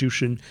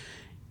institution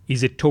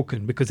is a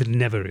token, because it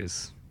never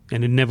is,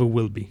 and it never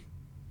will be,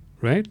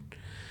 right?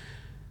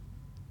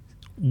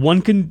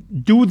 One can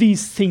do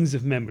these things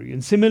of memory.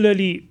 And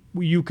similarly,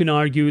 you can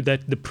argue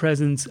that the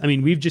presence, I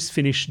mean, we've just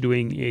finished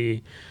doing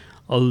a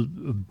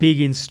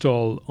big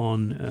install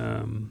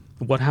on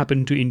what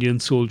happened to Indian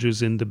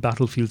soldiers in the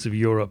battlefields of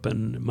Europe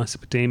and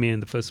Mesopotamia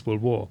in the First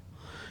World War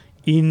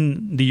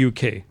in the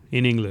UK,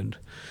 in England.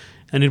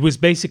 And it was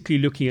basically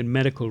looking at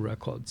medical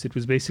records. It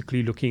was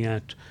basically looking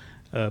at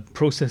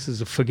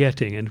processes of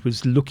forgetting, and it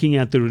was looking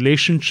at the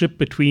relationship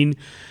between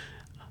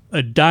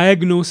a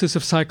diagnosis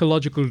of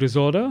psychological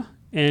disorder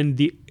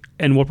and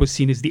what was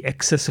seen as the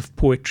excess of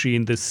poetry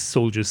in this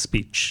soldier's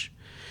speech.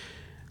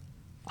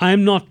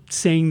 I'm not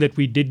saying that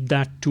we did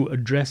that to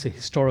address a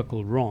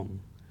historical wrong,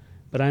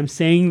 but I'm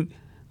saying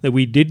that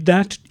we did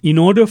that in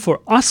order for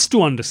us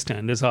to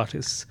understand as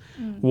artists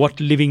what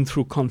living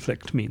through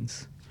conflict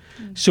means.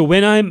 So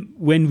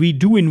when we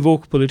do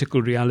invoke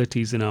political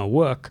realities in our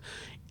work,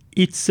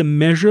 it's a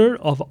measure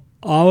of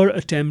our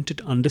attempt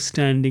at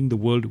understanding the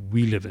world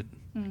we live in.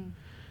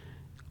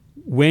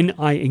 When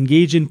I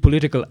engage in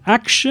political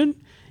action,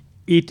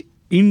 it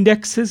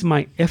indexes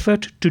my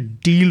effort to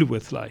deal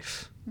with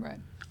life. Right.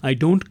 I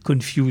don't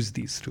confuse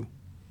these two.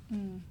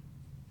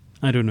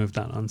 I don't know if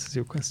that answers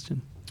your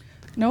question.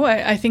 No,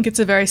 I think it's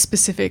a very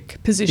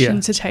specific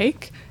position to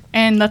take,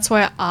 and that's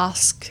why I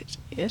asked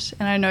it.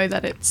 And I know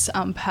that it's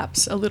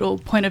perhaps a little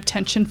point of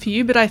tension for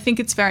you, but I think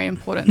it's very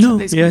important. No,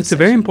 yeah, it's a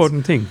very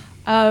important thing.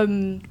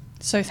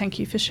 So thank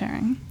you for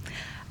sharing.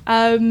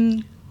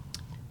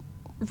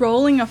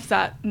 Rolling off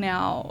that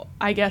now,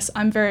 I guess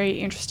I'm very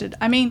interested.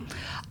 I mean,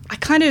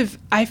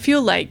 I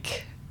feel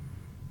like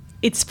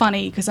it's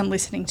funny because I'm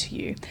listening to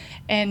you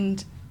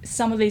and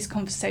some of these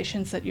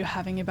conversations that you're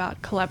having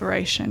about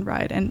collaboration,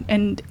 right, and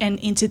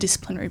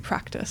interdisciplinary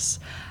practice.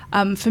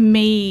 For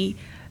me,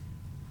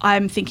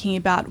 I'm thinking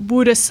about,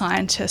 would a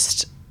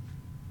scientist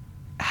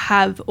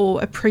have or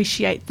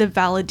appreciate the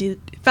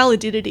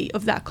validity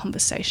of that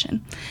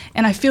conversation?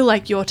 And I feel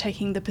like you're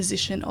taking the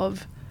position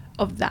of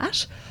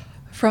that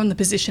from the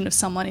position of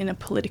someone in a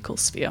political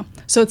sphere.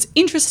 So it's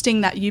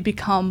interesting that you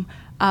become,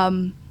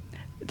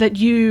 that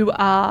you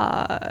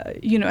are,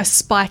 a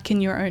spike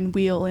in your own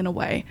wheel in a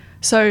way.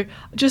 So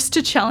just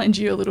to challenge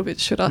you a little bit,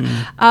 Shuta.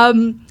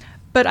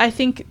 But I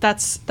think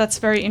that's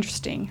very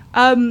interesting.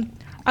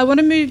 I want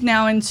to move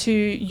now into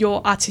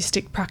your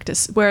artistic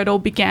practice, where it all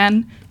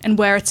began and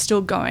where it's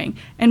still going.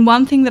 And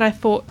one thing that I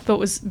thought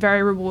was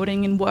very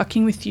rewarding in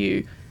working with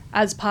you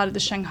as part of the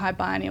Shanghai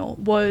Biennial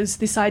was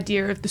this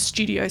idea of the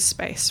studio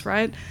space,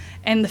 right?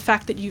 And the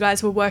fact that you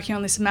guys were working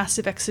on this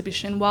massive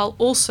exhibition while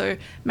also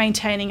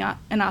maintaining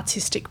an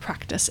artistic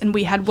practice. And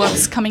we had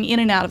works coming in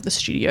and out of the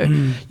studio.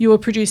 You were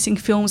producing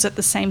films at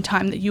the same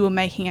time that you were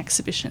making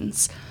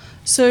exhibitions.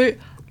 So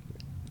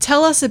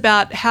tell us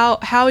about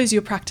how is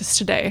your practice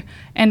today,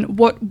 and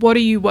what are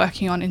you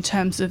working on in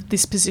terms of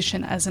this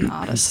position as an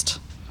artist?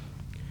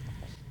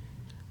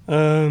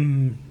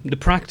 The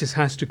practice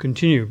has to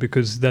continue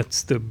because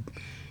that's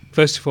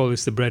first of all,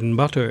 it's the bread and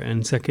butter,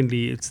 and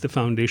secondly, it's the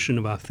foundation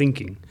of our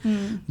thinking.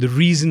 The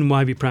reason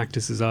why we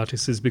practice as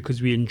artists is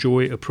because we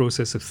enjoy a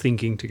process of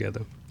thinking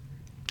together.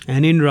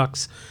 And in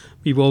RUX,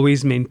 we've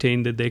always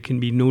maintained that there can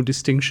be no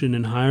distinction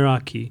and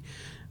hierarchy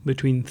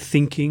between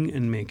thinking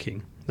and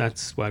making.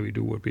 That's why we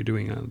do what we're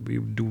doing. We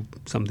do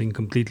something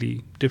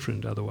completely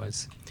different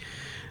otherwise.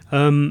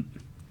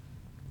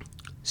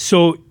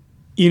 So,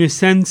 in a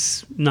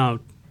sense, now,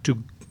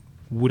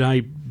 would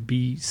I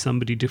be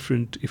somebody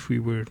different if we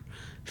were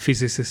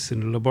physicists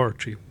in a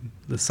laboratory?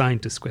 The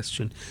scientist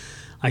question.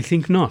 I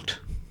think not.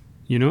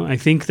 I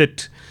think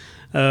that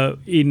and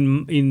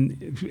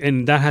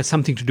that has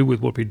something to do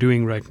with what we're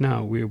doing right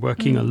now. We're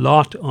working a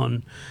lot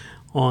on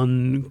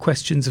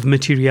questions of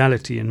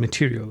materiality and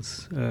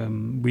materials.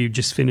 We've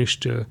just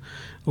finished a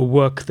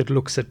work that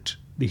looks at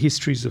the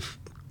histories of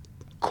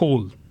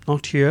coal,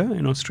 not here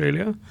in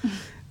Australia,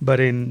 but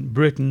in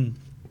Britain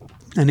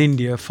and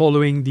India,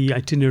 following the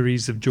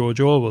itineraries of George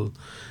Orwell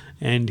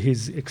and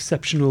his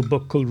exceptional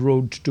book called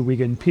Road to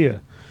Wigan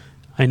Pier.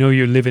 I know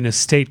you live in a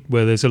state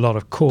where there's a lot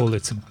of coal.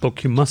 It's a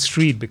book you must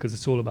read because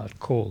it's all about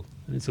coal.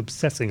 And it's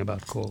obsessing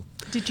about coal.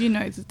 Did you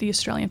know that the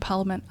Australian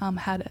Parliament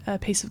had a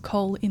piece of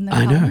coal in their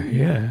Parliament? I know,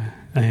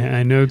 yeah.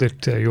 I know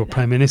that your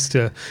Prime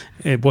Minister,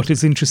 what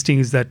is interesting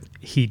is that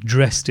he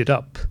dressed it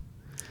up.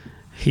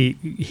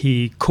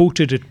 He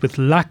coated it with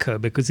lacquer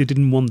because he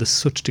didn't want the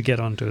soot to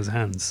get onto his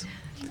hands.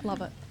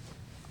 Love it.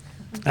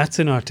 That's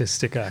an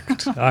artistic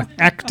act.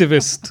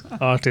 Activist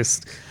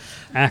artist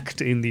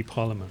act in the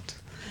Parliament.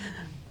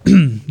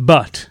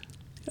 But,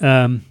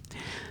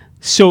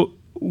 so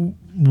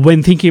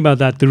when thinking about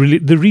that, the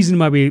reason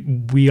why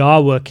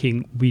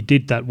we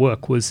did that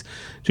work was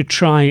to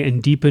try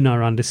and deepen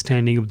our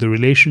understanding of the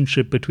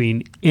relationship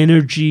between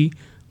energy,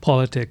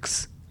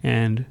 politics,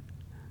 and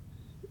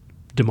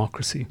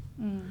democracy.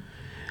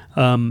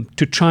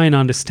 To try and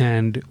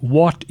understand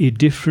what a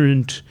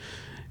different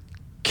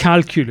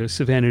calculus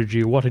of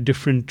energy, what a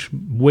different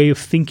way of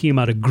thinking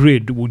about a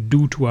grid would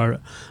do to our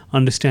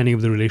understanding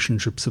of the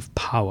relationships of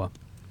power.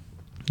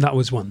 That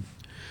was one.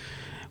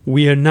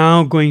 We are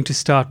now going to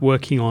start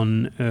working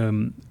on,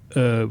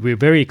 we're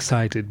very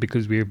excited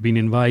because we have been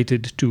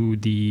invited to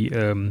the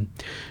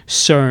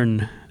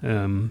CERN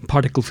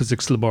particle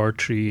physics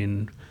laboratory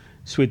in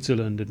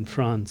Switzerland and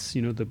France,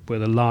 where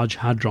the Large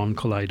Hadron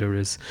Collider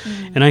is.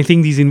 And I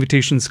think these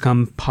invitations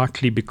come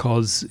partly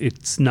because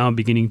it's now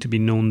beginning to be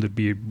known that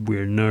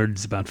we're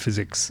nerds about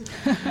physics.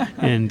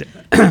 And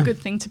a good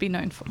thing to be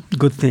known for.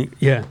 Good thing,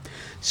 yeah.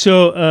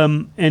 So,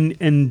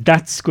 and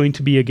that's going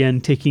to be, again,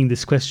 taking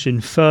this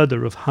question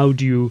further of how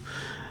do you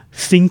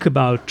think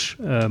about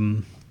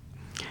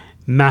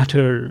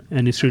matter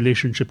and its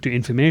relationship to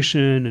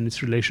information and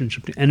its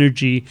relationship to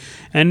energy,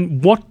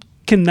 and what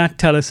can that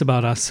tell us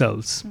about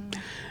ourselves?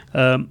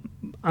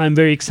 I'm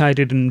very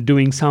excited in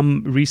doing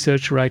some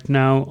research right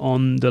now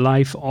on the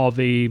life of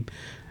a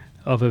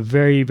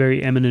very,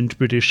 very eminent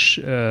British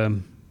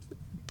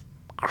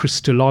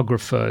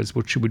crystallographer, is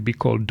what she would be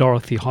called,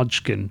 Dorothy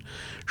Hodgkin.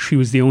 She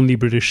was the only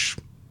British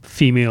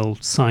female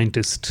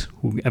scientist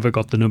who ever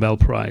got the Nobel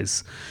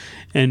Prize.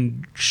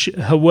 And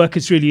her work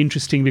is really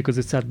interesting because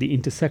it's at the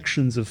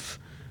intersections of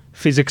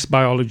physics,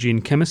 biology,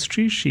 and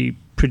chemistry. She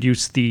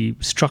produced the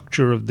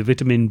structure of the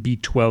vitamin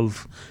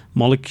B12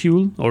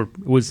 molecule, or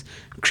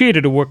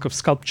created a work of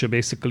sculpture,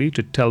 basically,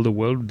 to tell the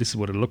world this is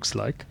what it looks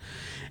like.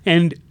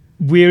 And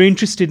we're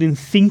interested in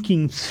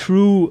thinking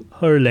through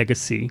her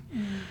legacy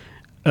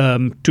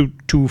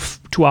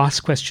to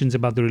ask questions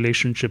about the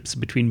relationships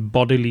between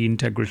bodily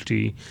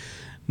integrity,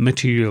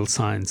 material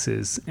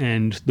sciences,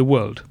 and the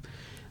world.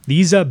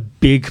 These are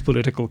big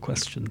political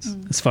questions,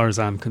 as far as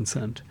I'm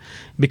concerned,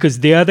 because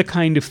they are the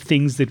kind of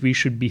things that we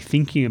should be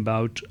thinking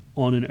about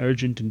on an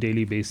urgent and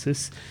daily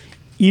basis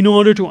in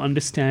order to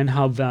understand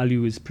how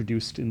value is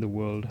produced in the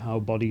world, how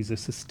bodies are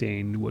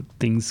sustained, what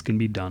things can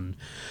be done.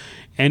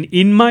 And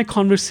in my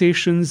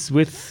conversations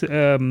with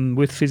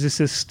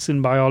physicists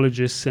and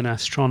biologists and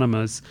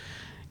astronomers,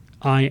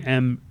 I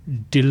am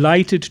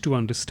delighted to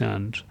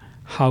understand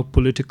how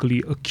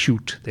politically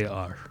acute they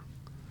are.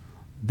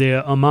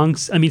 They're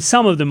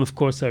some of them, of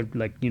course, are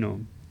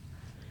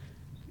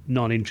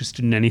not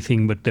interested in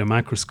anything but their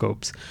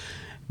microscopes.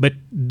 But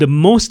the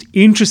most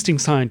interesting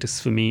scientists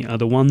for me are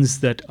the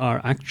ones that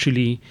are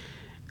actually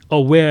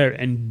aware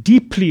and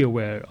deeply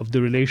aware of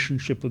the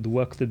relationship of the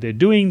work that they're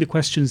doing, the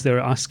questions they're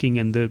asking,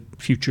 and the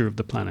future of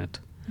the planet.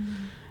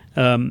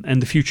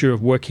 And the future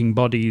of working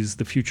bodies,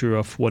 the future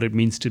of what it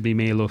means to be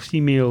male or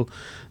female,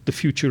 the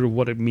future of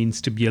what it means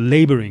to be a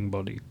laboring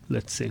body,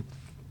 let's say.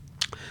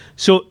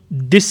 So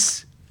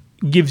this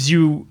gives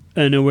you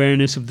an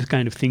awareness of the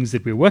kind of things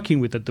that we're working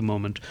with at the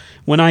moment.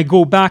 When I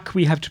go back,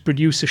 we have to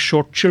produce a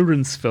short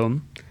children's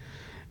film,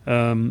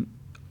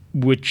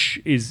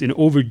 which is an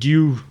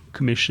overdue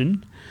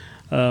commission.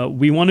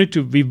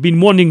 We've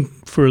been wanting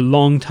for a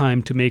long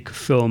time to make a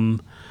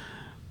film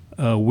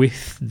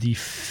with the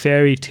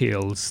fairy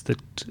tales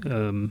that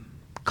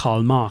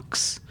Karl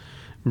Marx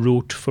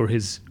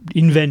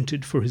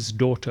invented for his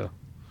daughter.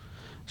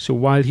 So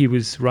while he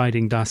was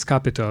writing Das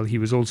Kapital, he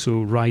was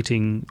also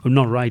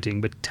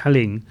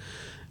telling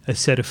a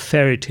set of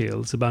fairy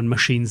tales about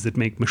machines that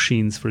make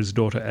machines for his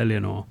daughter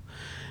Eleanor.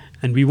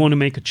 And we want to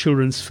make a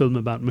children's film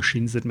about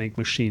machines that make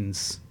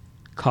machines,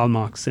 Karl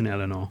Marx and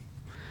Eleanor.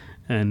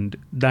 And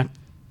that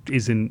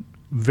is a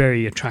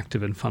very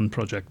attractive and fun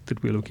project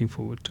that we're looking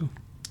forward to.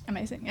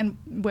 Amazing. And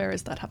where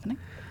is that happening?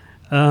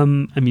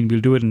 We'll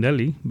do it in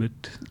Delhi, but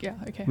yeah,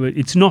 okay. But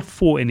it's not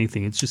for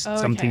anything. It's just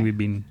something we've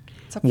been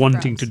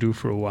wanting to do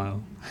for a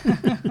while.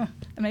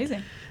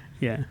 Amazing.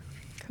 Yeah.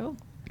 Cool.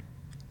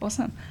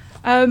 Awesome.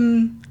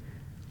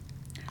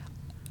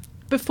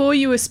 Before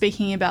you were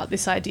speaking about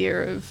this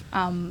idea of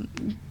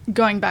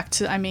going back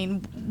to,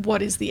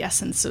 what is the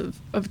essence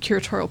of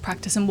curatorial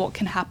practice and what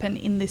can happen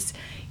in this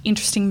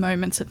interesting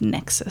moments of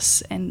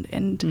nexus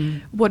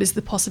and what is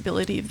the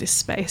possibility of this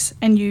space?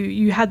 And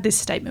you had this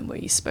statement where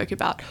you spoke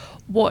about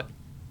what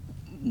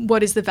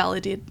is the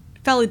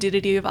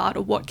validity of art,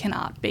 or what can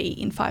art be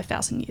in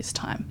 5,000 years'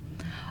 time.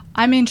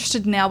 I'm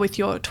interested now, with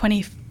your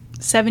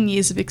 27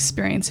 years of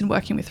experience in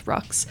working with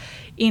Rux,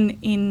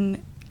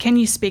 in can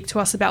you speak to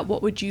us about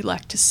what would you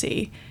like to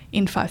see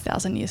in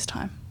 5,000 years'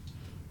 time?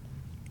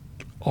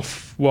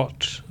 Of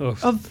what?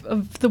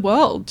 Of the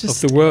world,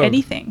 just of the world.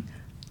 Anything.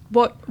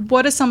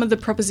 What are some of the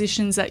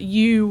propositions that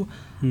you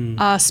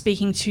are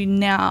speaking to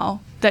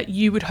now that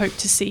you would hope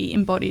to see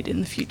embodied in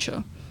the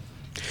future?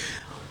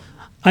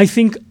 I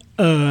think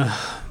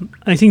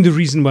the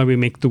reason why we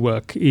make the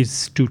work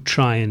is to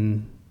try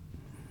and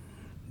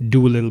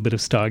do a little bit of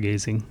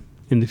stargazing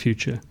in the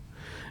future,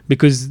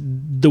 because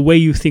the way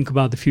you think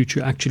about the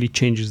future actually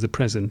changes the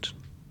present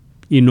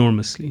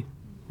enormously,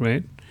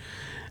 right?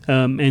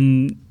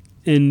 And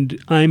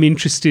I'm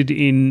interested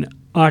in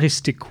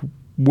artistic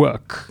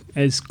work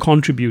as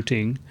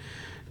contributing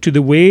to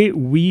the way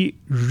we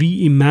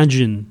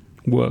reimagine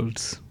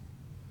worlds.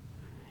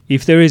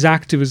 If there is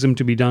activism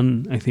to be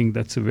done, I think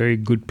that's a very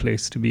good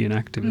place to be an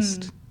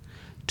activist,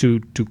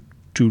 to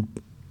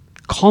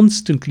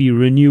constantly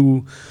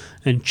renew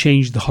and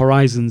change the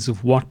horizons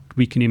of what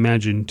we can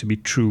imagine to be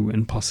true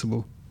and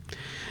possible.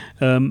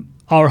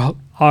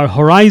 Our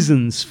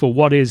horizons for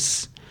what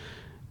is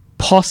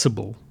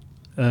possible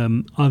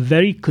are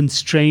very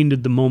constrained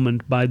at the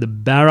moment by the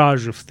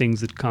barrage of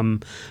things that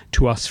come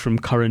to us from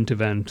current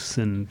events.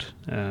 And,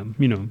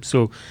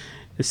 so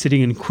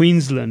sitting in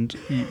Queensland,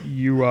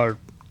 you are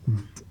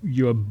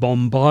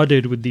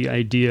bombarded with the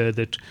idea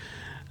that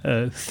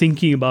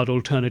thinking about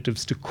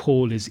alternatives to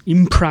coal is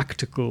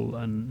impractical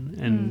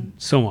and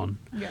so on.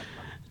 Yeah.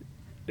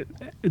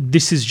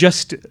 This is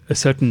just a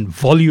certain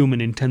volume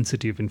and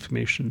intensity of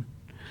information.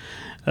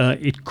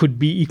 It could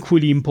be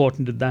equally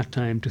important at that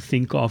time to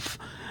think of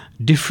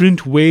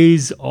different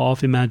ways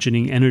of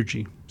imagining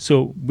energy.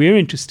 So we're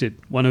interested.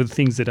 One of the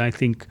things that I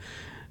think,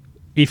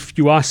 if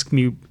you ask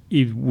me,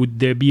 would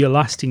there be a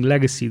lasting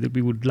legacy that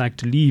we would like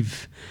to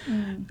leave,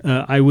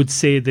 I would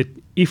say that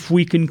if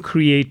we can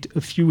create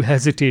a few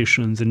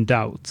hesitations and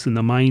doubts in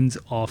the minds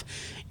of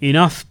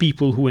enough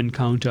people who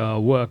encounter our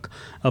work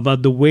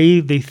about the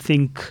way they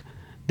think,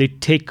 they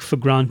take for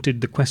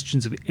granted the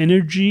questions of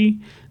energy,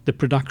 the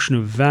production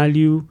of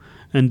value,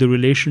 and the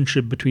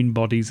relationship between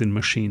bodies and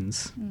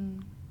machines,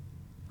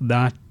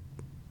 that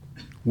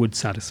would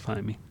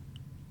satisfy me.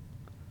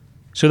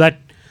 So that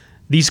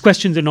these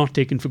questions are not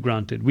taken for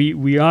granted.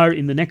 We are,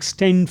 in the next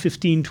 10,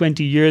 15,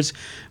 20 years,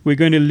 we're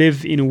going to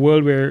live in a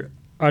world where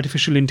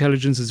artificial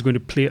intelligence is going to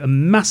play a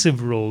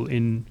massive role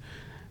in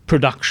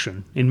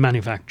production, in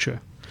manufacture.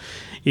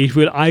 It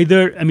will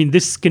either,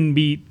 this can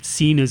be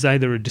seen as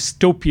either a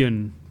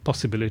dystopian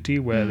possibility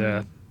where there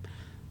are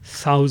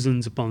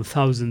thousands upon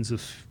thousands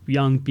of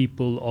young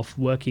people of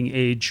working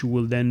age who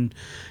will then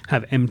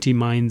have empty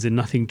minds and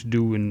nothing to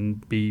do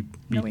and be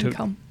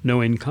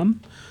no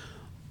income.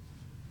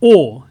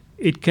 Or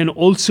it can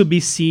also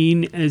be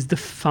seen as the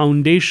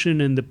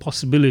foundation and the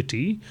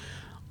possibility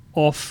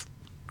of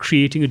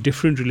creating a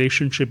different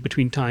relationship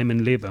between time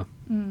and labor.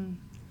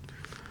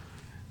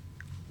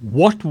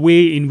 Which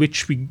way in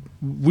which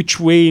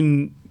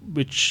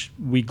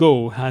we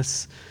go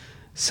has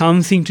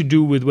something to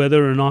do with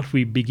whether or not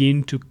we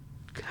begin to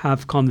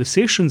have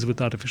conversations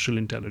with artificial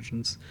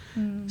intelligence,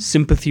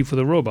 sympathy for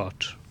the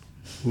robot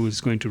who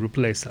is going to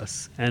replace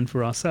us, and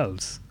for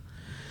ourselves.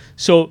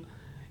 So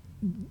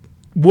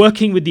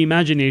working with the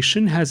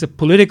imagination has a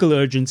political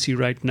urgency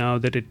right now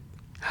that it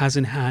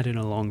hasn't had in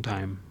a long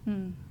time.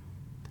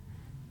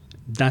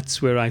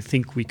 That's where I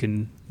think we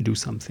can do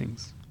some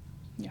things.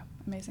 Yeah,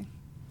 amazing.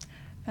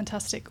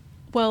 Fantastic.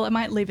 Well, I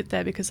might leave it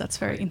there because that's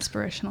very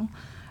inspirational.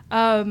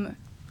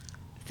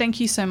 Thank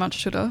you so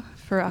much, Shuda,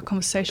 for our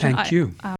conversation. Thank you.